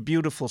 It's such a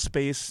beautiful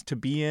space to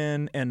be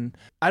in. And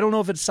I don't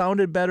know if it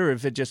sounded better, or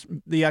if it just,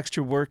 the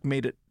extra work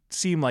made it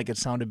seem like it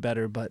sounded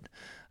better, but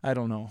I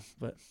don't know.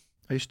 But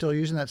Are you still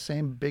using that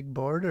same big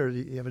board, or do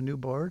you have a new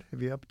board?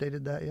 Have you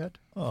updated that yet?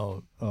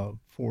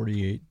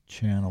 48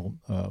 channel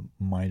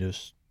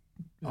Midas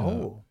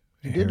Oh,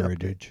 you did update.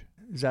 Heritage.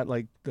 is that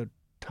like the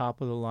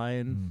top of the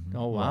line? Mhm.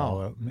 Oh, wow.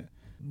 Well,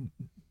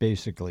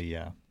 basically,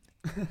 yeah.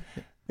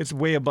 It's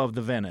way above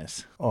the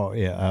Venice. Oh,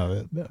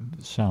 yeah.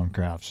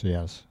 Soundcrafts,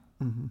 yes.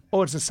 Mm-hmm.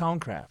 Oh, it's a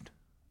Soundcraft.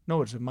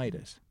 No, it's a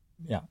Midas.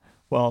 Yeah.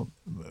 Well,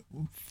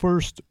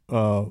 first,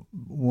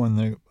 when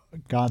they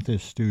got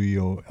this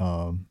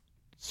studio,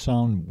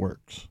 sound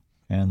works.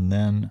 And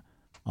then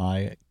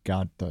I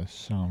got the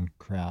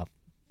Soundcraft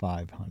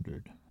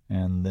 500.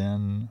 And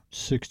then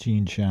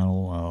 16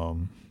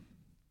 channel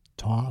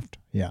Toft.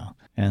 Yeah.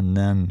 And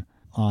then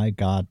I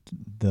got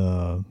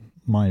the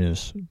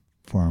Midas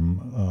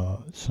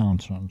from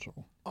Sound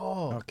Central.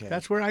 Oh, Okay.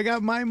 that's where I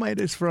got my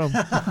Midas from.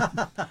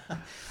 I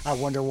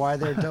wonder why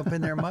they're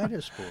dumping their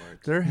Midas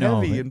boards. They're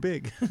No, heavy they- and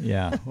big.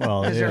 Yeah.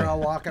 Well, Because they're yeah.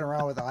 all walking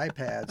around with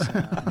iPads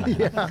now.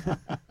 Yeah.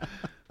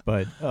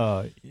 But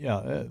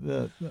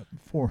the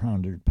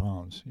 400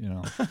 pounds, you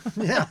know.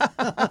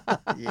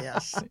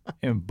 Yes.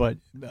 But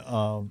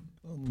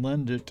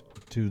lend it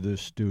to the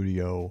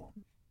studio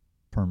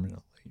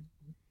permanently.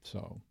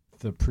 So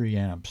the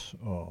preamps,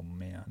 oh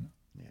man,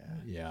 Yeah.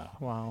 yeah.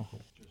 Wow.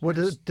 What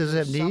does it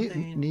have?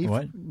 Something-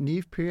 What?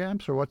 Neve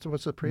preamps, or what's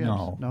the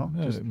preamps? No,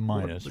 Just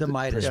Midas. The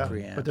Midas yeah,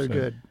 preamps. but they're So-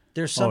 good.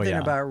 There's Oh, something yeah.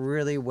 about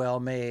really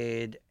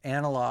well-made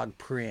analog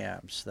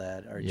preamps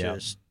that are Yeah.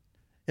 just.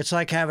 It's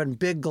like having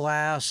big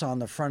glass on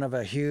the front of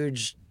a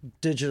huge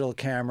digital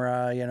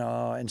camera, you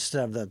know,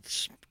 instead of the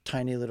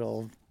tiny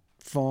little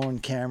phone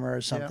camera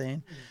or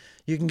something.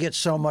 You can get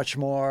so much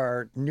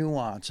more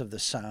nuance of the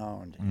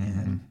sound.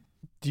 And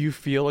Do you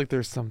feel like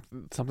there's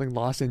something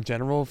lost in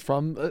general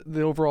from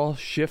the overall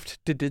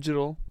shift to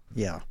digital?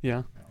 yeah,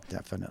 Yeah.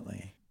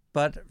 definitely.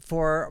 But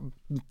for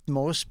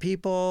most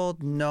people,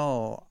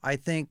 no. I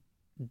think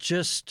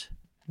just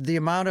the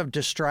amount of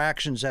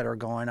distractions that are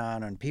going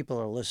on and people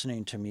are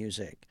listening to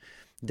music,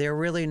 they're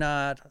really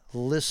not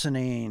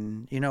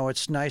listening. You know,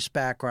 it's nice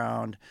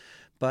background,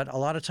 but a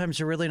lot of times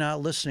they're really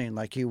not listening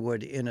like you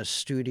would in a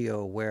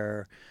studio,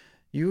 where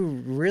you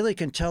really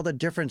can tell the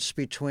difference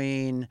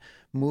between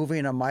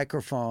moving a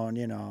microphone,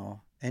 you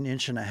know, an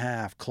inch and a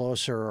half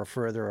closer or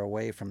further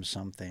away from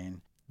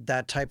something.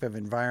 That type of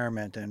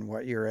environment and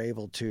what you're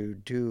able to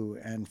do.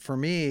 And for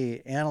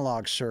me,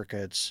 analog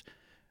circuits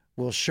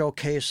will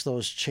showcase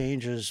those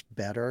changes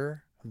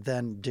better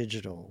than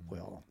digital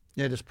will.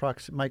 Yeah, just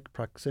mic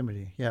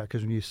proximity. Yeah,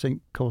 because when you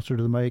sync closer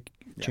to the mic,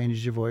 it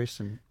changes your voice.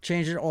 And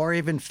Change it, or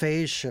even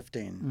phase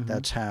shifting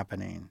that's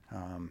happening.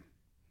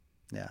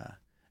 Yeah.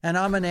 And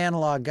I'm an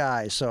analog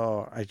guy,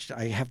 so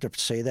I have to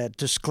say that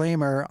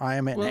disclaimer. I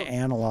am an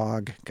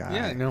analog guy.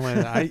 Yeah, no,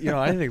 man, I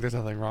think there's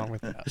nothing wrong with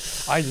that.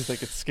 I just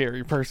think it's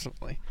scary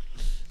personally.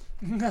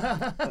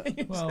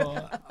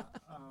 Well,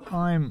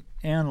 I'm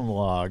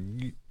analog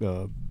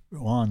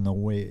on the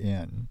way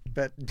in.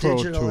 But Pro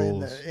digital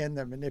Tools. in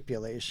the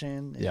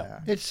manipulation.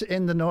 Yeah. it's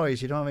in the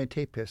noise. You don't have any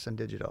tape hiss in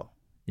digital.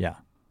 Yeah.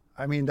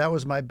 I mean, that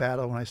was my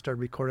battle when I started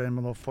recording. I'm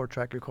a little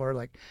 4-track recorder,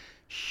 like,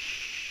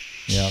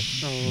 Yep.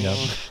 Oh. Yep.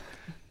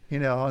 You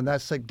know, and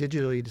that's like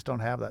digitally, you just don't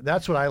have that.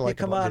 That's what I like.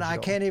 Hey, come about on, I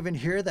digital. can't even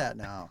hear that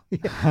now.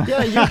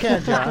 Yeah, you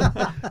can, John.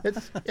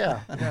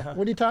 Yeah.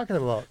 What are you talking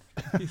about?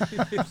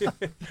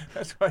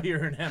 That's why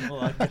you're an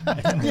analog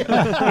guy.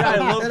 I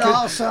love It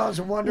all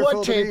sounds wonderful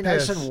What to me, tape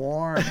nice is? and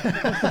warm.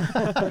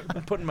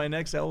 putting my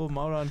next album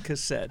out on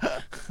cassette.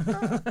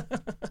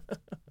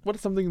 What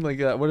is something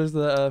like what is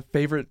the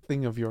favorite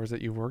thing of yours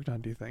that you've worked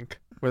on, do you think?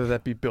 Whether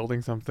that be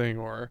building something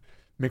or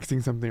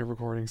mixing something or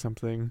recording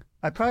something.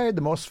 I probably had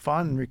the most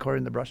fun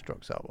recording the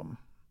Brushstrokes album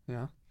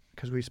Yeah.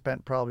 because we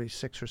spent probably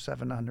 $600 or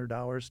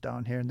 $700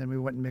 down here, and then we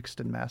went and mixed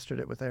and mastered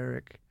it with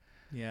Eric.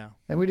 Yeah.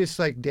 And we just,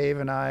 like Dave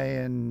and I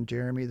and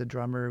Jeremy, the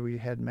drummer, we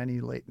had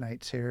many late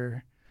nights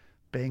here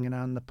banging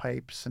on the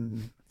pipes,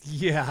 and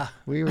Yeah.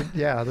 we would,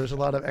 yeah, there's a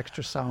lot of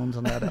extra sounds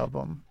on that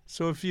album.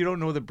 So if you don't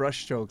know the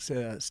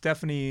Brushstrokes,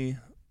 Stephanie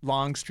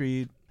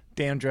Longstreet,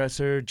 Dan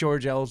Dresser,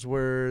 George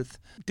Ellsworth,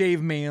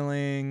 Dave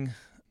Mailing,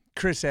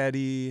 Chris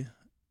Eddy,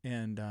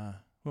 and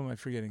who am I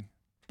forgetting?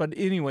 But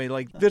anyway,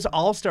 like this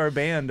all-star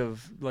band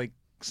of like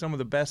some of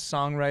the best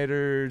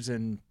songwriters,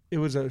 and it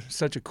was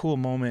such a cool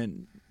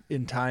moment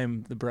in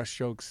time, the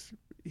Brushstrokes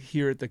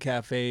here at the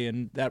cafe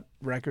and that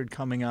record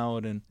coming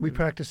out. And We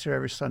practiced here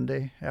every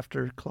Sunday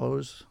after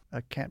close.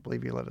 I can't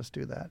believe you let us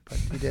do that, but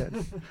we did.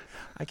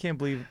 I can't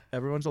believe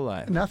everyone's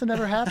alive. Nothing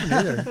ever happened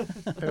either.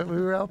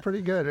 We were out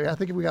pretty good. I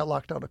think we got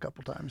locked out a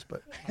couple times,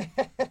 but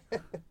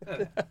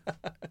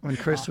when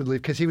Chris would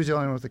leave, because he was the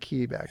only one with the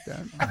key back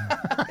then.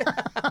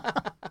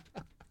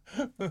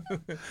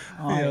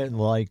 I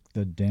like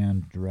the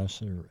Dan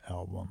Dresser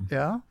album.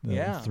 Yeah? The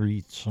Yeah.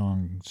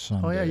 3-song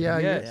Sunday. Oh, yeah, yeah.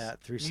 Yes. Yeah,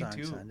 3 Me songs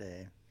too.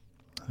 Sunday.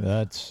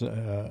 That's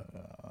a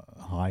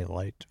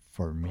highlight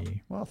for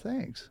me. Well,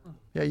 thanks.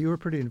 Yeah, you were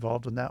pretty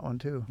involved in that one,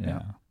 too.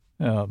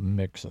 Yeah.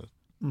 Mix it.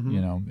 Mhm.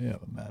 You know,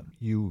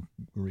 you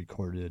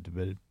recorded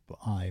it, but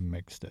I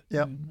mixed it.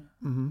 Yep.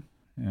 Mm-hmm.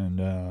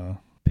 And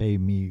pay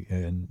me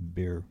in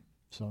beer.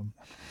 So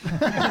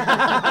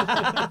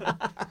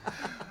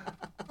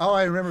Oh,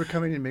 I remember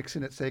coming and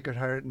mixing at Sacred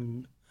Heart,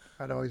 and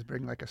I'd always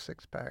bring like a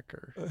 6-pack,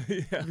 or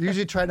Yeah.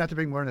 usually try not to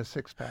bring more than a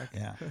 6-pack.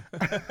 yeah.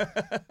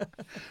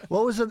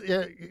 What was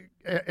it?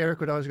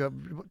 Eric would always go,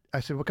 I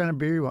said, what kind of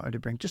beer you want me to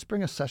bring? Just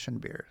bring a session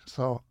beer.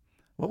 So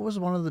what was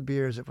one of the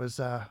beers? It was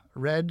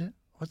red.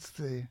 What's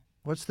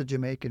the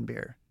Jamaican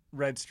beer?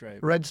 Red Stripe.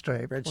 Red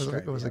Stripe. Red was,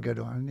 Stripe, was yeah. a good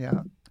one.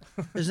 Yeah.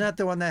 Isn't that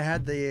the one that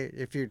had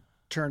if you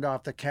turned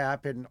off the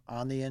cap and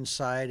on the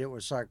inside it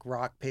was like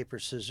rock, paper,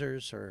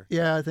 scissors? Or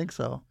Yeah, I think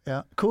so.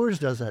 Yeah. Coors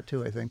does that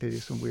too, I think. They do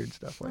some weird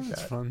stuff like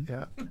That's that. fun.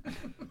 Yeah.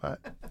 But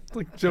It's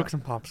like jokes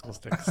and popsicle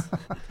sticks.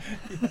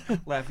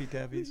 Laffy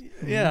Tappies.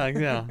 Yeah,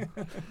 yeah.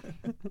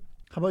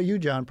 how about you,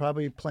 John?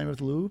 Probably playing with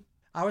Lou?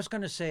 I was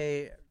going to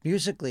say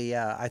musically,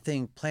 yeah. I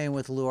think playing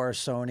with Lou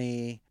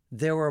Arsoni,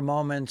 there were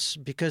moments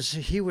because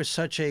he was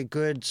such a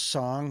good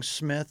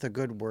songsmith, a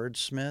good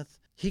wordsmith.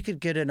 He could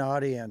get an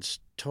audience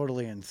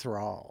totally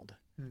enthralled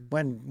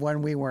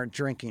when we weren't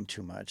drinking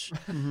too much,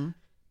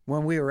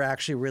 when we were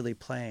actually really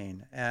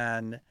playing.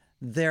 And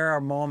there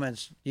are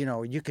moments, you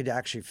know, you could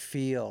actually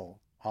feel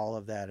all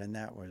of that, and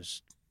that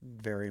was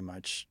very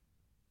much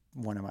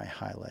one of my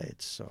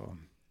highlights. So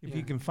If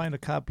you can find a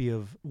copy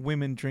of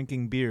Women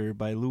Drinking Beer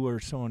by Lou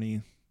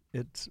Arsoni,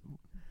 it's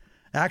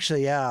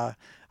actually, yeah,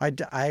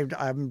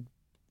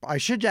 I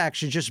should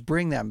actually just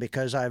bring them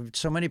because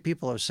so many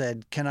people have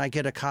said, can I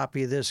get a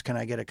copy of this? Can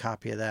I get a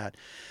copy of that?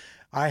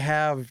 I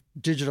have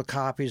digital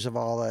copies of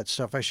all that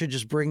stuff. I should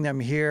just bring them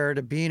here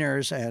to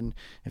Beaners, and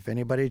if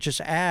anybody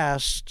just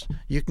asks,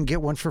 you can get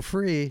one for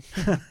free.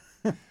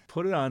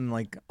 put it on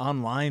like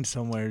online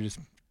somewhere. Just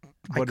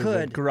I what is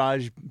could. it,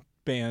 Garage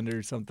Band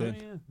or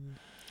something.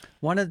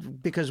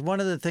 Because one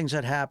of the things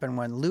that happened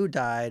when Lou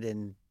died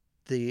in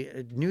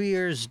the New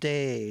Year's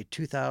Day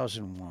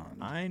 2001,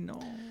 I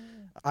know.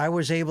 I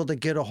was able to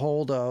get a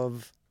hold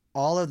of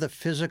all of the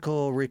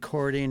physical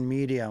recording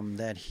medium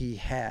that he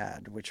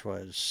had, which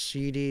was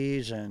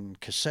CDs and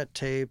cassette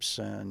tapes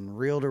and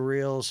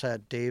reel-to-reels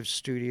at Dave's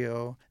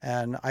studio.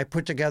 And I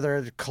put together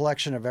a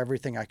collection of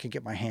everything I could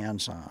get my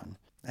hands on.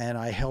 And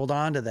I held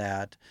on to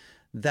that.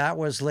 That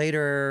was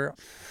later,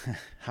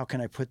 how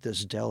can I put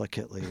this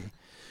delicately?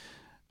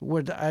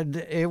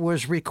 It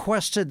was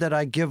requested that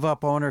I give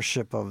up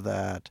ownership of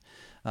that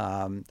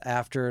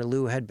after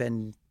Lou had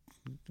been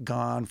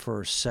gone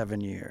for 7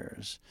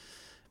 years.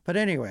 But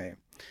anyway,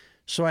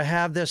 so I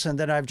have this, and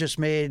then I've just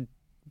made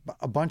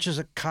a bunch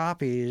of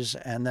copies,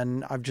 and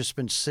then I've just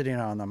been sitting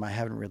on them. I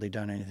haven't really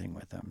done anything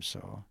with them,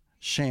 so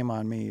shame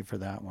on me for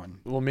that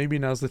one. Well, maybe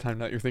now's the time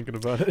that you're thinking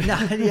about it.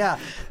 Yeah,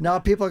 now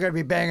people are going to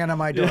be banging on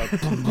my door.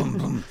 Boom, boom,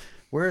 boom.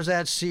 Where's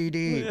that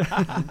CD?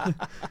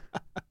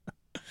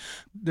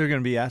 They're going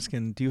to be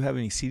asking, do you have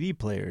any CD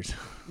players?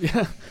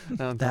 Yeah.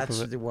 On top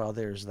of it. Well,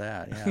 there's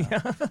that,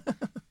 yeah.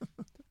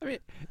 I mean,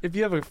 if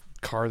you have a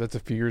car that's a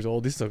few years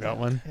old, you still got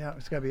one. Yeah,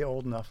 it's got to be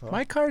old enough, though.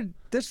 My car,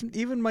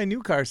 even my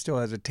new car still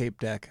has a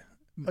tape deck.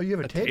 Oh, you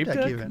have a tape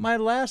deck even? My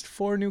last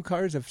 4 new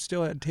cars have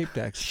still had tape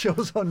decks.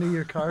 Shows how new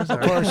your cars are.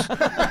 Of course.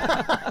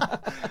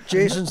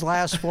 Jason's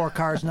last 4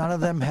 cars, none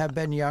of them have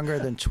been younger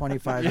than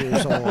 25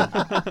 years old.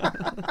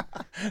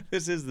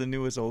 This is the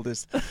newest,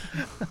 oldest.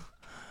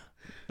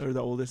 Or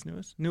the oldest,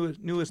 newest.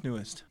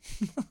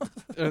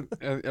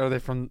 Are they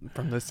from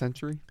this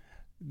century?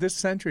 This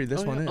century,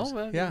 this one is.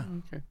 Yeah.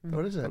 Okay.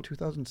 What is that?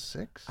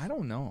 2006? I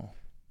don't know.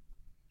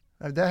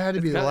 That had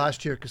to be It's the got-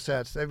 last year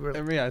cassettes. They were,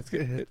 Yeah, it's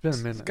been a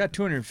minute. It's got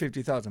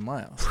 250,000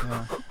 miles.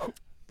 Yeah.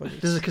 But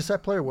does the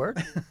cassette player work?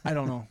 I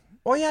don't know.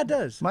 Oh, yeah, it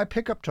does. My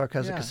pickup truck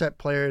has a Yeah. cassette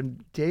player,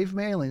 and Dave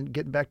Malin,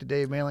 getting back to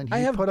Dave Malin, he I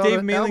have put out Dave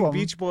an Mailing album,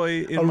 Beach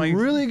Boy in a my...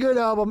 really good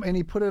album, and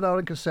he put it out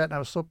on cassette, and I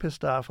was so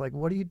pissed off. Like,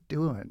 what are you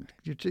doing?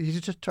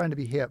 He's just trying to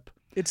be hip.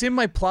 It's in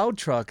my plow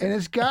truck. And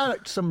it's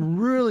got some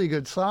really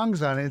good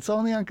songs on it. It's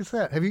only on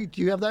cassette. Do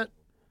you have that,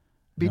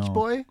 Beach No.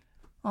 Boy?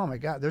 Oh my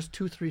God, there's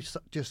 2-3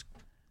 just.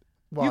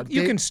 Well,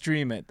 You can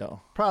stream it,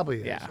 though.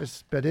 probably is. Yeah.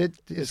 But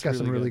it's got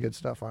some really really good. good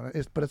stuff on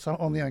it. But it's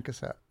only on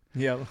cassette.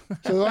 Yeah.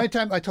 So the only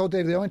time I told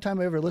Dave, the only time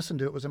I ever listened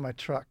to it was in my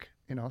truck.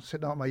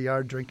 Sitting out in my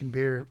yard drinking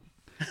beer,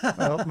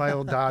 my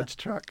old Dodge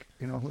truck.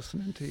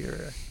 Listening to your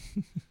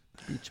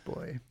Beach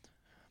Boy.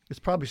 It's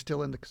probably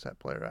still in the cassette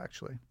player,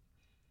 actually.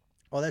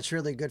 Well, that's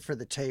really good for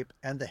the tape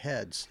and the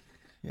heads.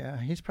 Yeah,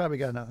 he's probably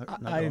got another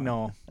I one.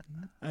 know.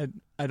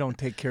 I don't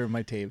take care of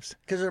my tapes.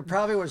 Because it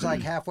probably was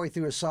like halfway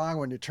through a song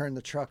when you turn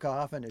the truck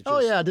off and it just... Oh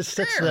yeah, it just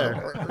sits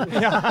there.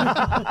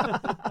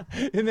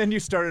 And then you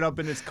start it up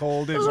and it's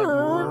cold. It's like...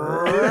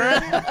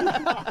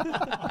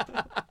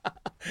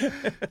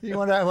 You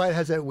wonder why it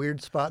has that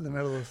weird spot in the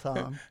middle of the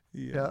song.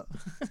 Yeah.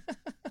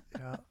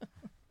 Yeah.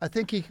 I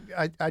think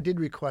I did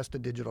request a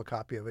digital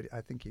copy of it.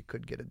 I think you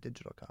could get a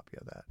digital copy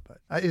of that.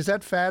 But is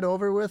that fad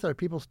over with? Are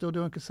people still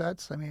doing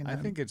cassettes? I mean, I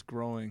think it's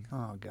growing.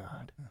 Oh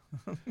God.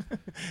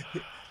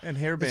 And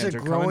hair Is bands it are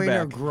coming growing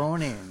or back.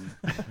 groaning?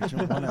 It's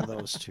one of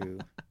those two.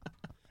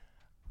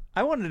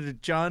 I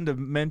wanted John to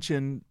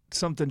mention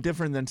something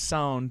different than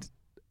sound.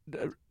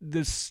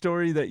 This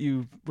story that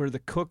you were the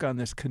cook on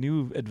this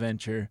canoe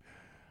adventure.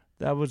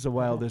 That was the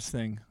wildest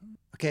thing.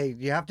 Okay,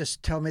 you have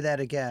to tell me that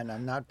again.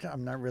 I'm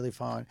not really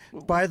following.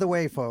 By the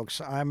way,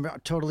 folks, I'm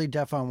totally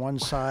deaf on one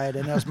side,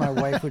 and as my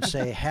wife would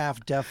say,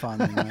 half deaf on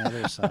the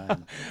other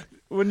side.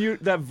 When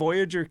that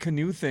Voyager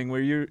canoe thing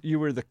where you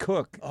were the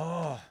cook.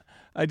 Oh,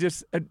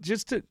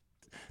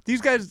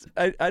 These guys,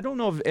 I don't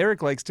know if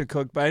Eric likes to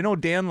cook, but I know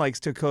Dan likes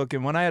to cook.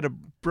 And when I had a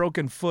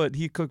broken foot,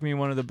 he cooked me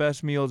one of the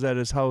best meals at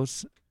his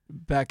house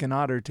back in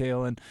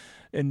Ottertail.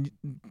 And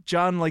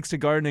John likes to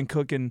garden and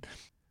cook. And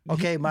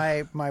okay.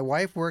 My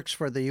wife works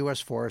for the U.S.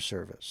 Forest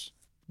Service.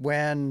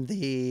 When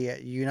the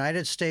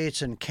United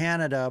States and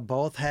Canada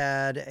both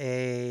had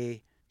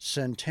a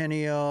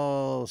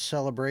centennial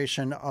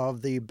celebration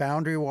of the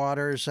boundary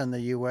waters and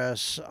the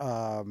U.S.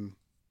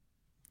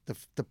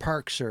 The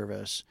Park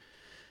Service,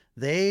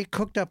 they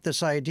cooked up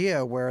this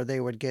idea where they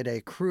would get a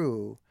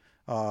crew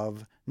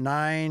of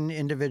 9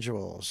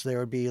 individuals. There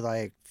would be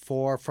like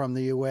 4 from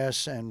the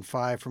U.S. and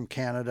 5 from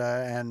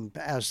Canada. And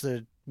as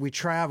we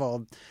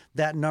traveled,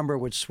 that number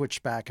would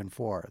switch back and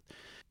forth.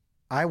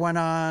 I went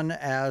on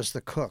as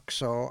the cook.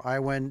 So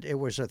it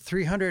was a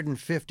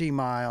 350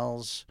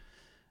 miles,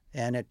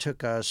 and it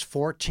took us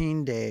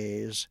 14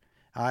 days.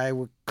 I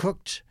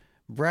cooked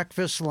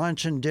breakfast,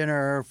 lunch, and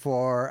dinner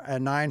for a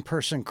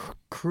 9-person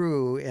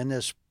crew in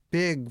this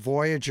big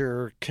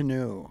Voyager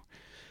canoe.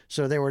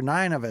 So there were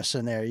 9 of us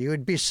in there. You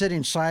would be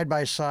sitting side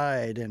by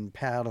side and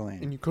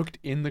paddling. And you cooked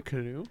in the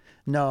canoe?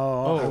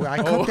 No,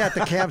 I cooked at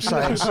the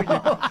campsite.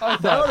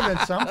 that would have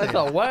been something. I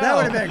thought, wow. That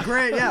would have been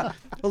great, yeah.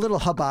 A little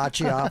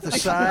hibachi off the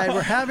side.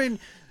 We're having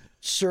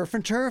surf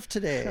and turf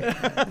today.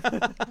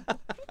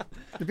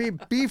 There'd be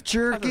beef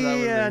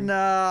jerky and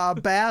a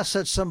bass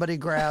that somebody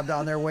grabbed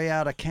on their way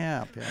out of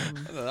camp. Yeah.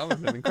 That would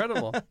have been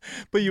incredible.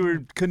 but you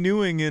were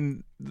canoeing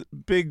in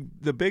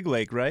the big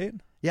lake, right?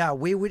 Yeah,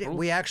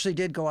 we actually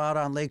did go out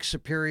on Lake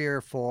Superior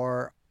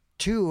for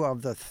 2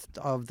 of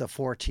the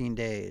 14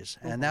 days,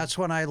 and that's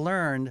when I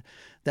learned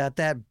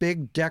that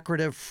big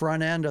decorative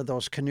front end of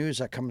those canoes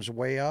that comes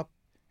way up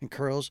and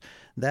curls,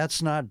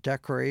 that's not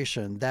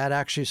decoration. That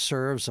actually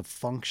serves a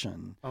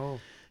function. Oh.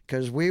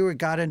 Because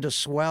got into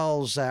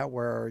swells that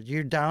were,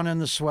 you're down in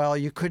the swell,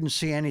 you couldn't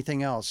see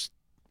anything else.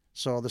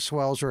 So the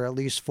swells were at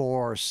least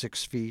 4 or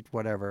 6 feet,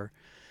 whatever.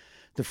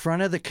 The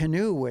front of the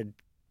canoe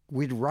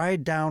we'd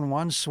ride down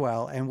one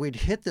swell and we'd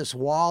hit this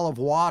wall of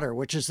water,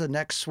 which is the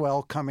next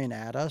swell coming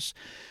at us.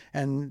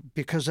 And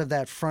because of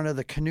that, front of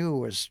the canoe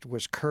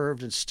was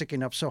curved and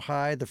sticking up so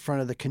high, the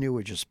front of the canoe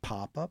would just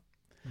pop up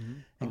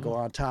and go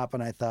on top.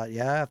 And I thought,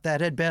 yeah, if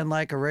that had been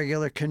like a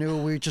regular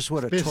canoe, we just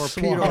would have Been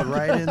torpedoed swamped.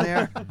 right in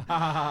there.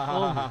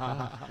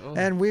 Oh.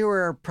 And we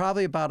were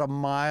probably about a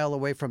mile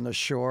away from the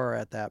shore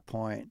at that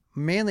point,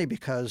 mainly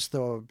because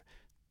the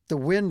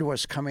wind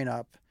was coming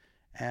up.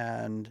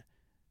 And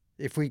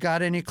if we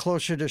got any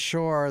closer to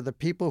shore, the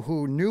people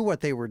who knew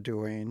what they were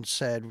doing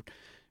said,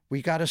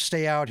 we got to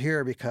stay out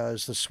here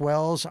because the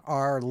swells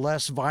are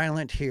less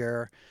violent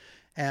here.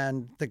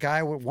 And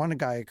one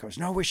guy goes,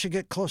 no, we should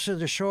get closer to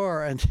the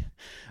shore. And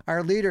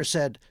our leader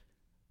said,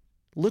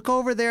 look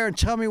over there and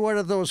tell me what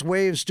are those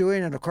waves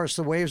doing. And of course,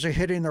 the waves are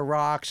hitting the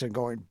rocks and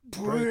going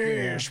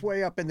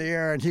way up in the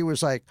air. And he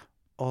was like,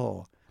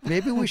 oh,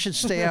 maybe we should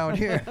stay out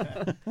here.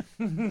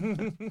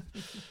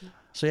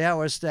 So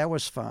yeah, that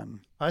was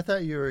fun. I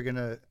thought you were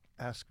gonna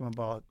ask him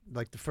about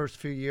like the first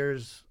few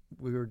years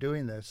we were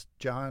doing this.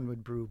 John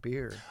would brew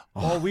beer,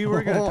 Oh, we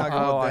were going to talk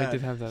about that. I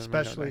did have that. in my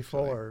note, especially actually.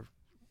 for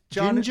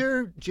John-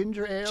 ginger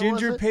ale.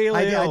 Ginger was it? pale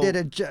ale. I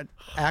did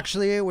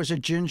actually, it was a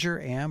ginger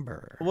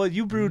amber. Well,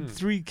 you brewed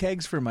 3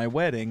 kegs for my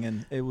wedding,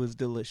 and it was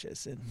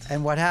delicious.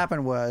 And what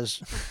happened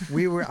was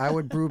I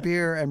would brew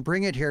beer and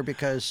bring it here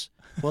because,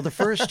 well, the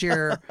first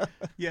year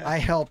Yeah. I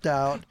helped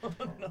out.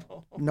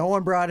 No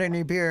one brought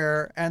any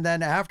beer. And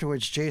then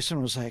afterwards,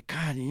 Jason was like,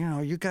 God,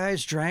 you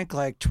guys drank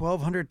like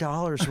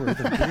 $1,200 worth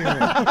of beer.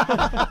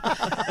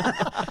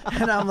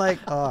 And I'm like,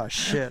 oh,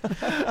 shit.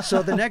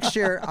 So the next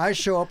year I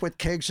show up with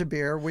kegs of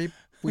beer. We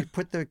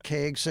put the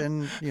kegs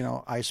in,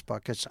 ice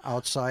buckets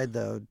outside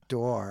the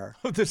door.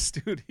 the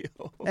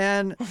studio.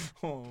 And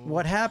Oh.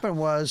 what happened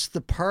was the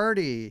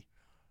party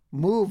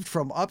moved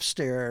from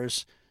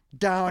upstairs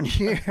down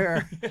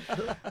here.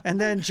 And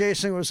then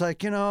Jason was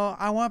like,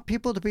 I want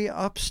people to be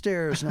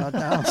upstairs, not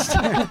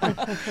downstairs.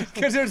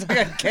 Because there's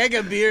like a keg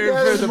of beer Yeah,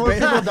 for there's the more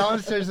band. people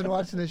downstairs than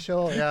watching the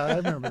show. Yeah, I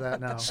remember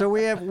that now. So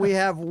we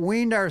have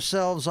weaned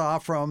ourselves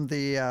off from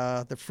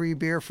the free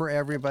beer for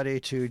everybody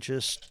to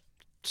just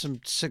some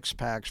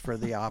 6-packs for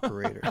the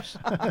operators.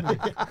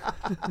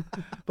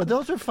 But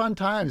those were fun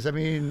times. I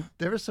mean,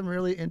 there were some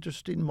really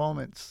interesting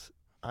moments,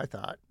 I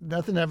thought.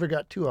 Nothing ever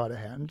got too out of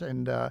hand.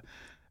 And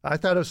I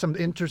thought of some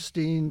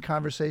interesting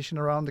conversation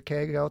around the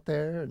keg out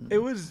there. And, It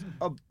was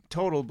a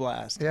total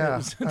blast. It yeah.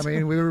 was- I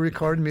mean, we were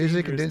recording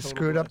music and dangerous didn't total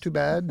screw it up blast. too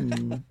bad.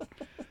 And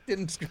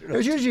didn't screw it it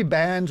was up. usually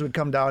bands would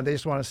come down. They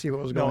just want to see what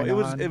was No, going it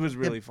was on. it was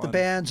really the fun.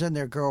 bands and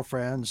their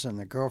girlfriends and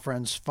the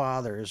girlfriends'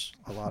 fathers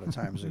a lot of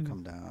times would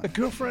come down. A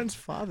girlfriend's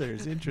father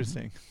is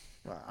interesting.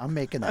 Well, I'm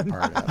making that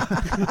part up.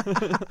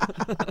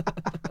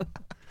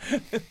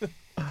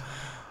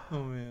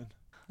 Oh man,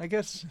 I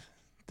guess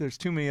there's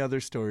too many other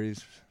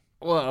stories.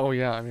 Well, oh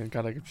yeah. I mean,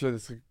 God, I'm sure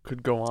this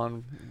could go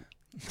on.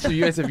 So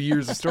you guys have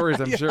years of stories,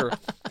 I'm sure.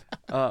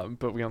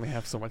 But we only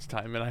have so much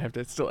time, and I have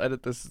to still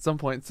edit this at some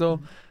point.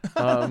 So,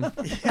 No,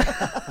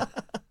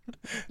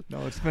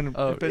 it's been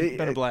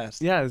a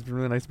blast. yeah, it's been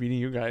really nice meeting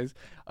you guys.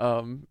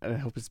 And I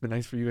hope it's been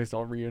nice for you guys to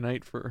all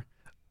reunite for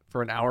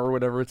an hour or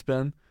whatever it's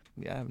been.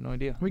 Yeah, I have no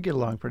idea. We get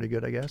along pretty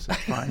good, I guess.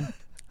 It's fine.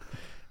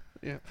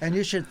 And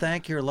you should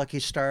thank your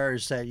lucky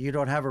stars that you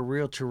don't have a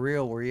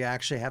reel-to-reel where you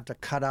actually have to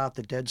cut out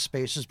the dead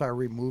spaces by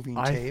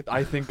removing tape.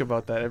 I think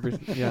about that when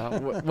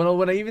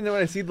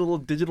I see the little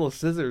digital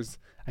scissors,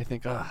 I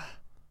think,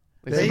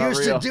 They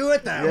used to do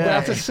it that Yeah. way.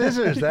 That's the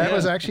scissors. That Yeah.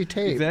 was actually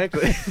tape.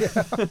 Exactly.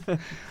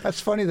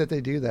 That's funny that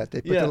they do that. They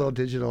put Yeah. the little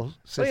digital Oh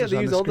scissors yeah, they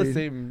on use the all screen. the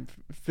same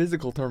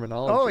physical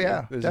terminology. Oh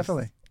yeah, There's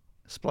definitely.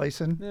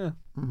 Splicing. Yeah.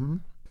 Mm-hmm.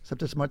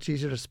 Except it's much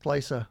easier to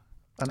splice an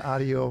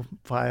audio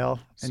file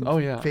and Oh,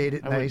 yeah. fade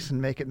it I would- nice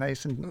and make it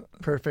nice and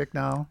perfect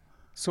now.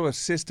 So a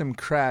system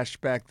crash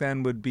back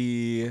then would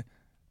be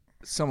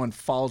someone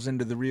falls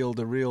into the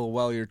reel-to-reel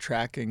while you're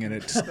tracking, and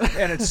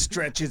it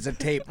stretches a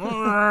tape,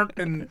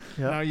 and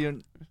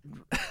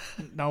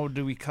now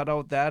do we cut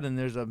out that and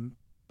there's a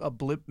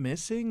blip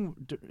missing?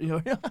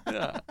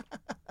 Yeah.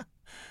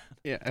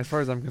 Yeah. As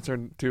far as I'm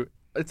concerned, too,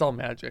 it's all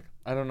magic.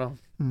 I don't know.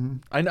 Mm-hmm.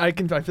 I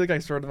feel like I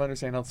sort of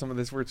understand how some of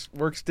this works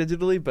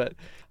digitally, but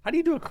how do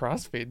you do a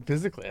crossfade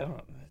physically? I don't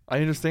know. I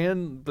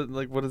understand, but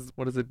like, what is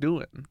it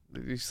doing?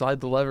 You slide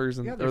the levers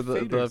and or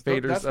the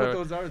faders. That's what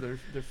those are. They're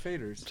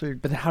faders. So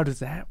But how does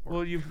that work?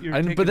 Well, you're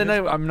But then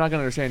taking this- I'm not going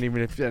to understand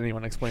even if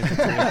anyone explains it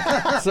to me.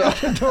 So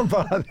don't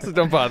bother. so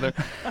don't bother.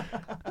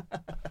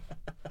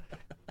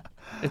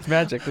 It's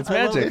magic. It's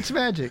I love magic. It's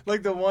magic.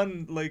 like the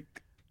one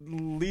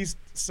least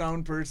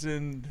sound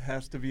person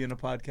has to be in a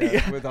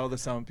podcast with all the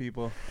sound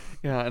people.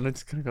 Yeah, and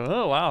it's gonna go.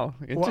 Oh wow,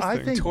 interesting. Well,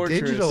 I think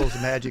Torturous. digital is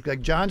magic.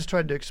 Like John's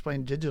tried to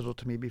explain digital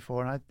to me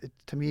before, and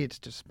to me, it's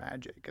just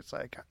magic. It's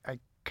like I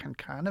can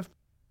kind of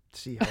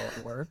see how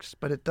it works,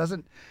 but it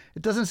doesn't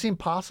seem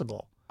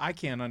possible. I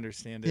can't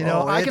understand it. You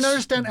know, Oh, I can it's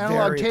understand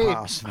analog very tape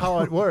possible. how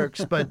it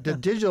works, but the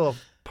digital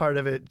part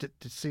of it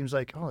seems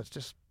like it's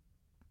just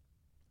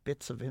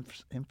bits of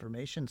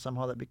information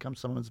somehow that becomes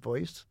someone's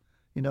voice.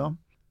 You know.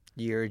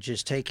 You're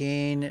just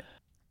taking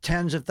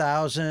tens of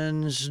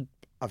thousands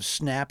of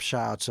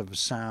snapshots of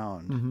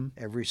sound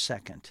every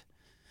second.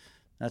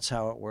 That's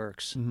how it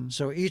works.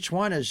 So each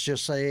one is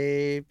just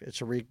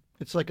it's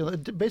like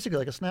basically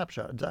like a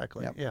snapshot.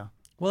 Exactly. Yep. Yeah.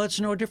 Well, it's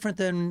no different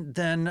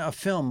than a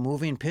film,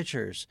 moving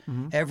pictures.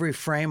 Every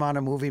frame on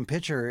a moving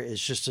picture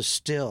is just a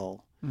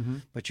still,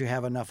 but you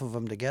have enough of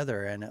them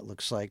together, and it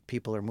looks like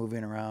people are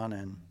moving around,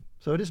 and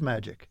So it is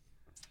magic.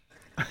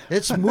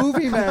 it's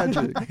movie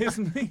magic.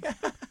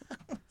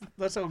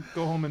 Let's all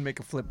go home and make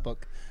a flip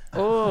book.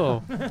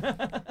 Oh,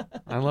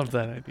 I love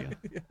that idea.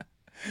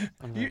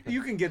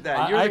 You can get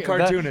that. You're the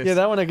cartoonist.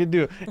 That one I can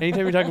do.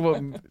 Anytime you talk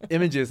about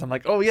images, I'm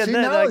like, oh yeah, See,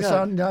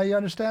 now you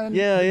understand.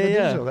 Yeah.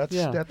 Digital. That's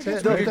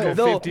it. We Right could there.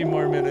 go 15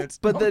 more minutes.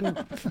 But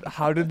then,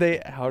 how did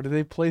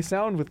they play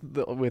sound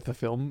with a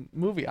film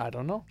movie? I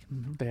don't know.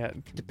 They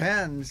had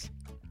Depends.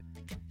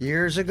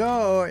 Years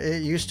ago,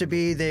 it used to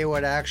be they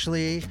would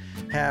actually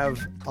have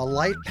a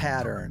light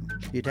pattern.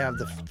 You'd have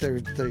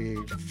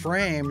the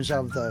frames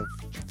of the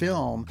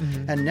film,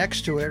 and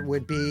next to it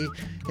would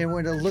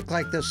look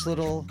like this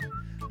little.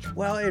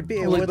 Well, it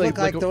would look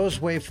like those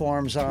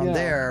waveforms on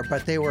there,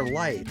 but they were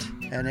light,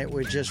 and it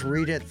would just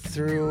read it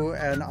through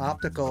an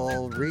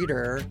optical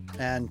reader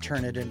and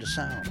turn it into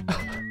sound.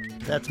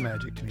 That's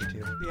magic to me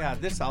too. Yeah,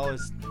 this all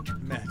is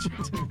magic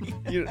to me.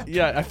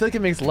 I feel like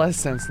it makes less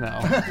sense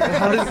now.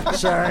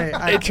 Sorry,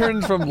 It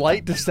turned from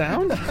light to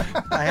sound.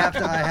 I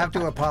have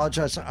to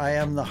apologize. I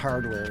am the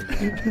hardware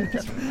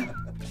guy.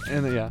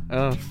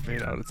 And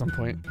fade out at some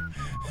point.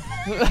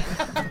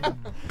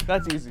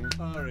 That's easy.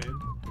 All right,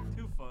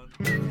 too fun.